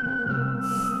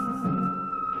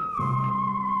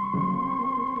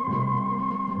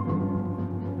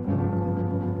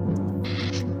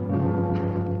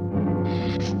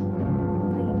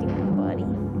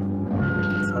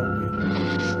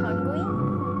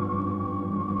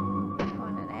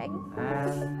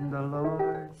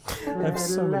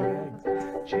 So many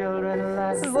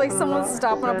eggs. This is like someone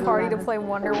stopping a party to play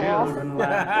Wonderwall. Children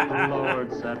laugh, the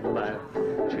Lord said laugh.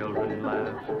 Children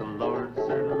laugh, the Lord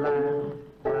said laugh,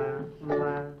 laugh,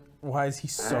 laugh. Why is he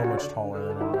so much taller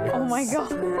than everybody else? Oh my god.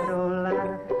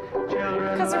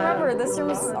 Because remember, this room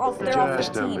is all, they're all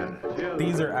 15.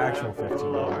 These are actual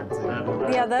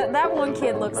 15-year-olds. Yeah, that one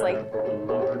kid looks like...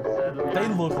 They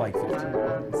look like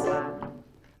 15-year-olds.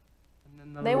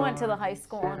 They went to the high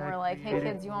school and were like, hey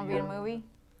kids, you want to be in a movie?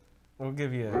 We'll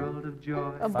give you $1.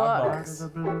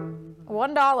 $5.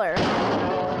 $1.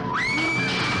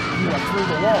 He went through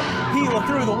the wall. He went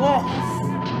through the wall.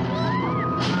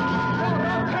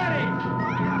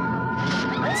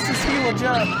 It's just Gila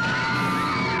Joe.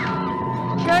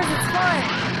 Guys, it's fun.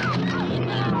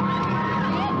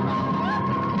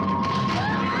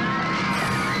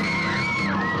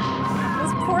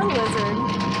 This poor lizard.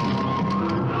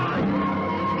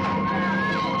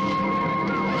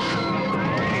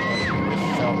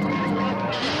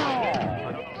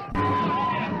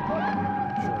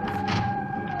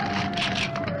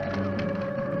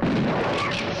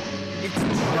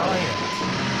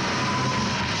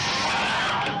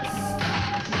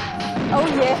 Oh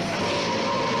yeah.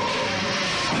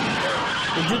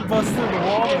 It did bust through the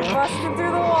wall. It busted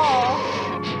through the wall.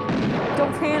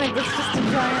 Don't panic, it's just a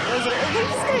giant lizard. Are they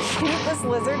just gonna shoot this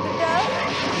lizard to death?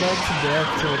 Not to death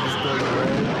till it just goes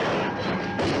away.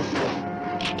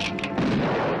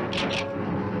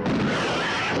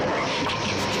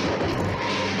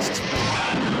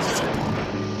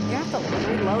 You have to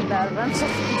reload that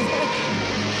eventually.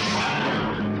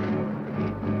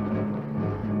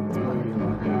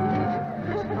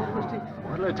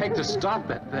 What'll it take to stop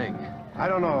that thing? I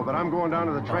don't know, but I'm going down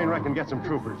to the train wreck and get some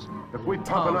troopers. If we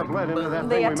pump enough lead into that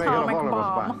thing, we may hit a hole in the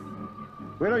spot.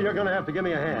 Wheeler, you're going to have to give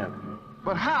me a hand.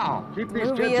 But how? Keep The these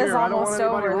movie kids is here. I don't want almost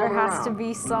anybody over. There roaming has around. to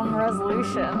be some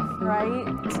resolution, right?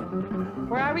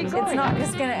 Where are we going? It's not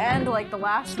just gonna end like the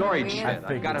last Storage movie. shed.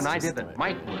 I've got an idea that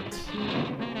might work.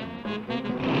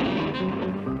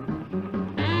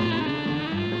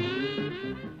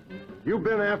 You've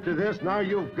been after this, now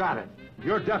you've got it.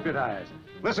 You're deputized.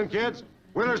 Listen, kids,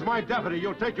 Wheeler's my deputy.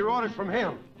 You'll take your orders from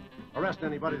him. Arrest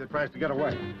anybody that tries to get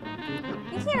away.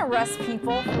 You can't arrest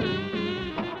people for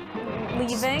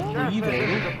leaving.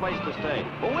 Here's a place to stay.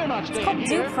 But we're not It's staying called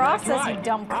here. due process, That's right. you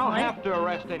dumb I'll cunt. have to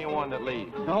arrest anyone that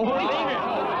leaves. No, You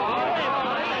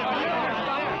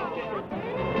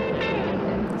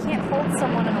can't hold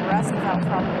someone in arrest without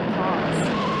probable cause.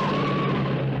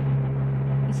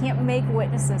 You can't make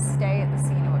witnesses stay at the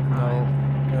scene of a crime.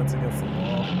 No, that's against the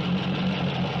law.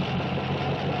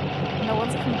 No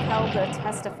one's compelled to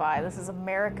testify. This is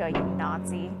America, you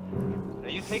Nazi. Now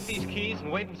you take these keys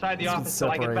and wait inside the This office till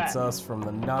I get separates back. us from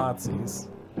the Nazis.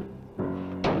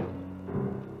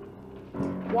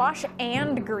 Wash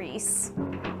and grease.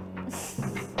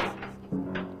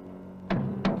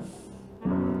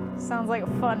 Sounds like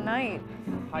a fun night.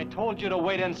 I told you to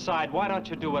wait inside. Why don't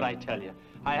you do what I tell you?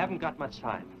 I haven't got much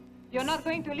time. You're not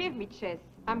going to leave me, Chess.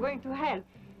 I'm going to help.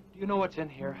 Do you know what's in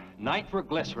here?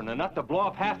 Nitroglycerin, enough to blow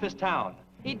up half this town.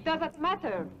 It doesn't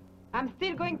matter. I'm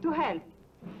still going to help.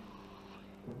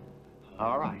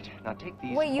 All right, now take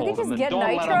these. Wait, you can hold 'em just and get don't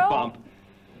let 'em nitro? bump.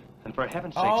 And for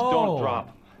heaven's sakes, don't drop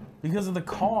 'em. Because of the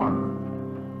car.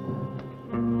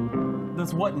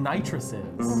 That's what nitrous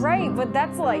is. Right, but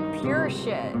that's like pure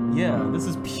shit. Yeah, this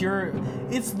is pure.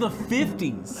 It's the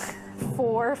 50s.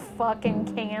 4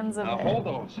 fucking cans of Now it. hold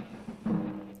those.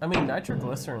 I mean,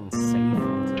 nitroglycerin's safe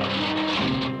until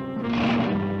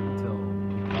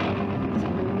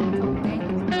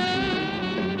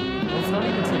it's not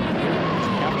even until you hit it.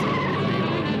 You have to.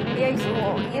 Yeah,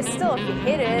 well, you still, if you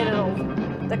hit it, it'll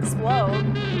explode.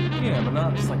 Yeah, but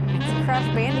not just like. It's Crash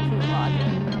Bandicoot logic,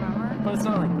 remember? But it's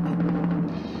not like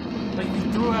if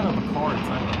you threw it out of a car, it's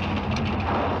not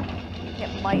like.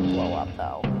 It might blow up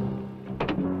though.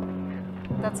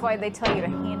 That's why they tell you to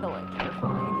handle it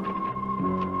carefully.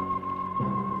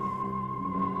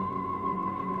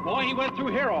 Boy, he went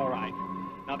through here all right.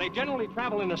 Now, they generally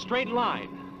travel in a straight line.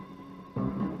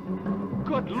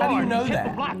 Good Lord, How do you know hit that?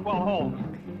 the Blackwell home.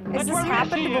 Has this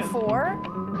happened before?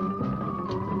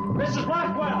 Mrs.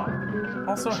 Blackwell!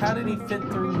 Also, how did he fit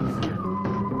through here?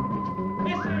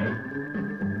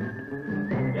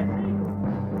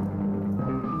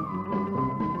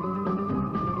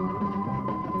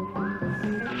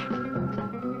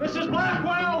 Mrs.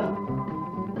 Blackwell!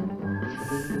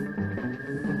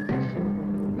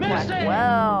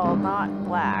 Blackwell, not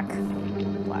black.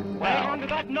 Hang Blackwell. on to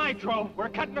that nitro. We're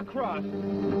cutting across.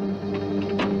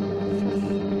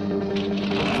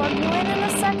 Plug you in a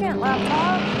second,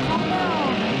 laptop. Calm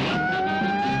down.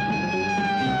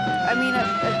 I mean, it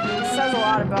says a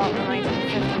lot about the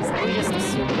 1950s that we just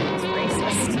assumed it was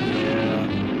racist. Yeah.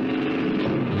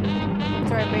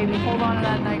 That's right, baby. Hold on to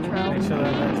that nitro. Make sure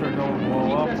that nitro don't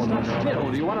blow up when they're going.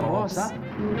 Still, do you want to blow us up?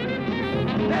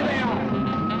 There they are!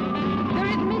 There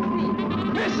is Missy!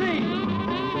 Missy!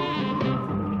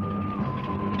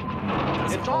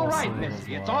 It's all right,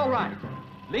 Missy. It's all right.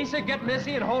 Lisa, get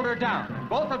Missy and hold her down.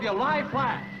 Both of you lie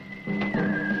flat.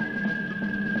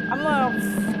 I'm gonna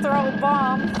throw a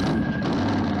bomb.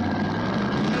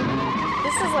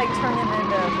 This is like turning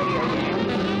into a video game.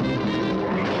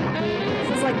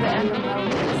 This is like the end of Metal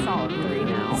Gear Solid 3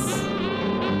 now.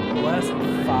 The last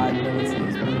 5 minutes of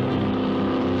this movie.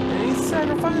 And he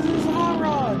sacrifices his hot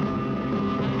rod.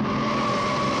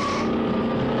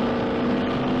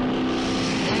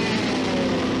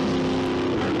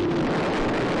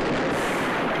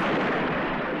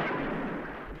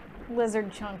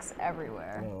 Lizard chunks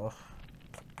everywhere. Ugh.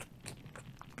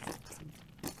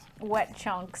 Wet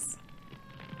chunks.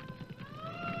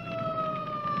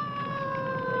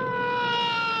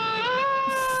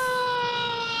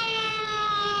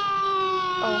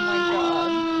 Oh my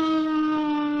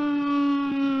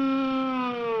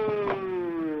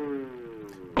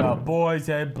god. The boy's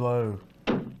head blew.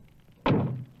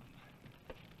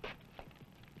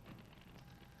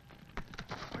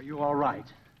 Are you all right?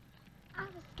 I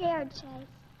was scared, Chase.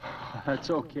 That's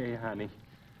okay, honey.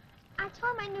 I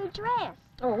tore my new dress.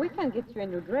 Oh, we can get you a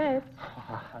new dress.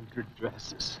 100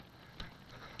 dresses.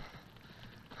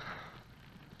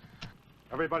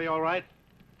 Everybody all right?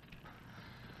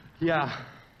 Yeah.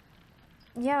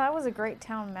 Yeah, that was a great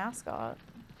town mascot.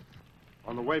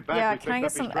 On the way back, Yeah, we can I picked get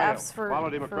up his some trail. F's for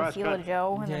Followed him across Gila country.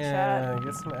 Joe in the chat? Yeah,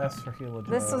 get some F's for Gila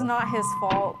Joe. This is not his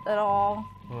fault at all.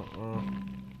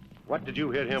 What did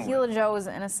you hit him with? Gila Joe is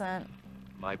innocent.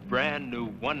 My brand new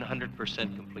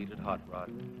 100% completed hot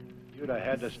rod. You'd have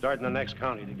had to start in the next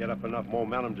county to get up enough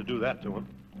momentum to do that to him.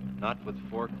 Not with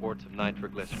 4 quarts of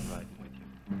nitroglycerin riding with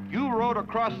you. You rode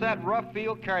across that rough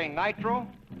field carrying nitro?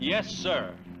 Yes,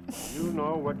 sir. You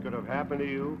know what could have happened to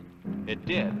you? It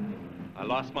did. I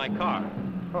lost my car.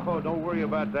 Oh, don't worry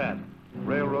about that.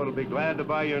 Railroad will be glad to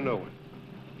buy you a new one.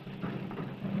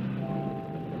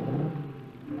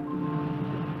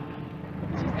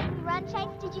 Did you see me run,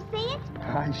 Chase? Did you see it?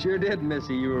 I sure did,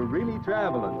 Missy. You were really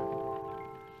traveling.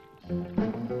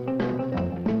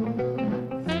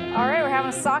 All right, we're having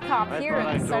a sock hop I here thought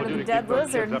I inside told of you the to dead keep those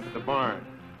lizard. kids up at the barn.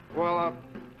 Well,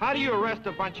 how do you arrest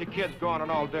a bunch of kids going in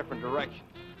all different directions?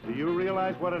 Do you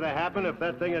realize what would have happened if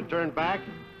that thing had turned back?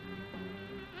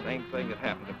 Same thing that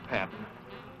happened to Pat.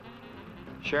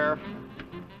 Sheriff,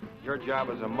 your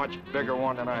job is a much bigger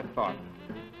one than I thought.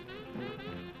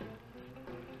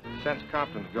 Since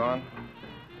Compton's gone,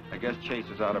 I guess Chase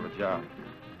is out of a job.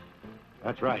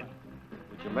 That's right.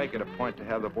 Would you make it a point to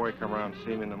have the boy come around and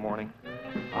see me in the morning?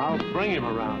 I'll bring him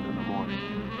around in the morning.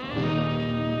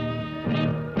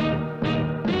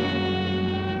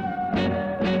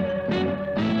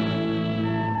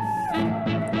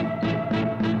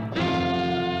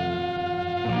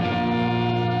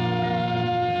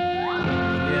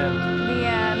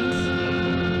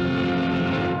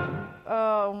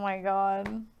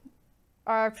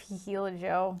 R.I.P. Gila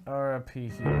Joe. R.I.P.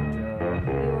 Gila Joe.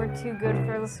 You were too good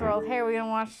for this world. Hey, are we gonna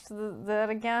watch that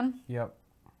again? Yep.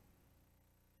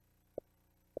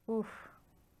 Oof.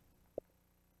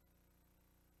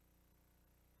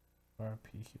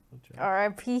 R.I.P. Gila Joe.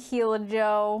 R.I.P. Gila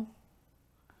Joe.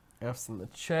 F's in the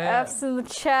chat. F's in the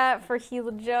chat for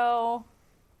Gila Joe.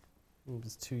 He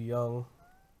was too young.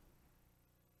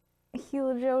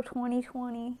 Gila Joe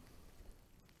 2020.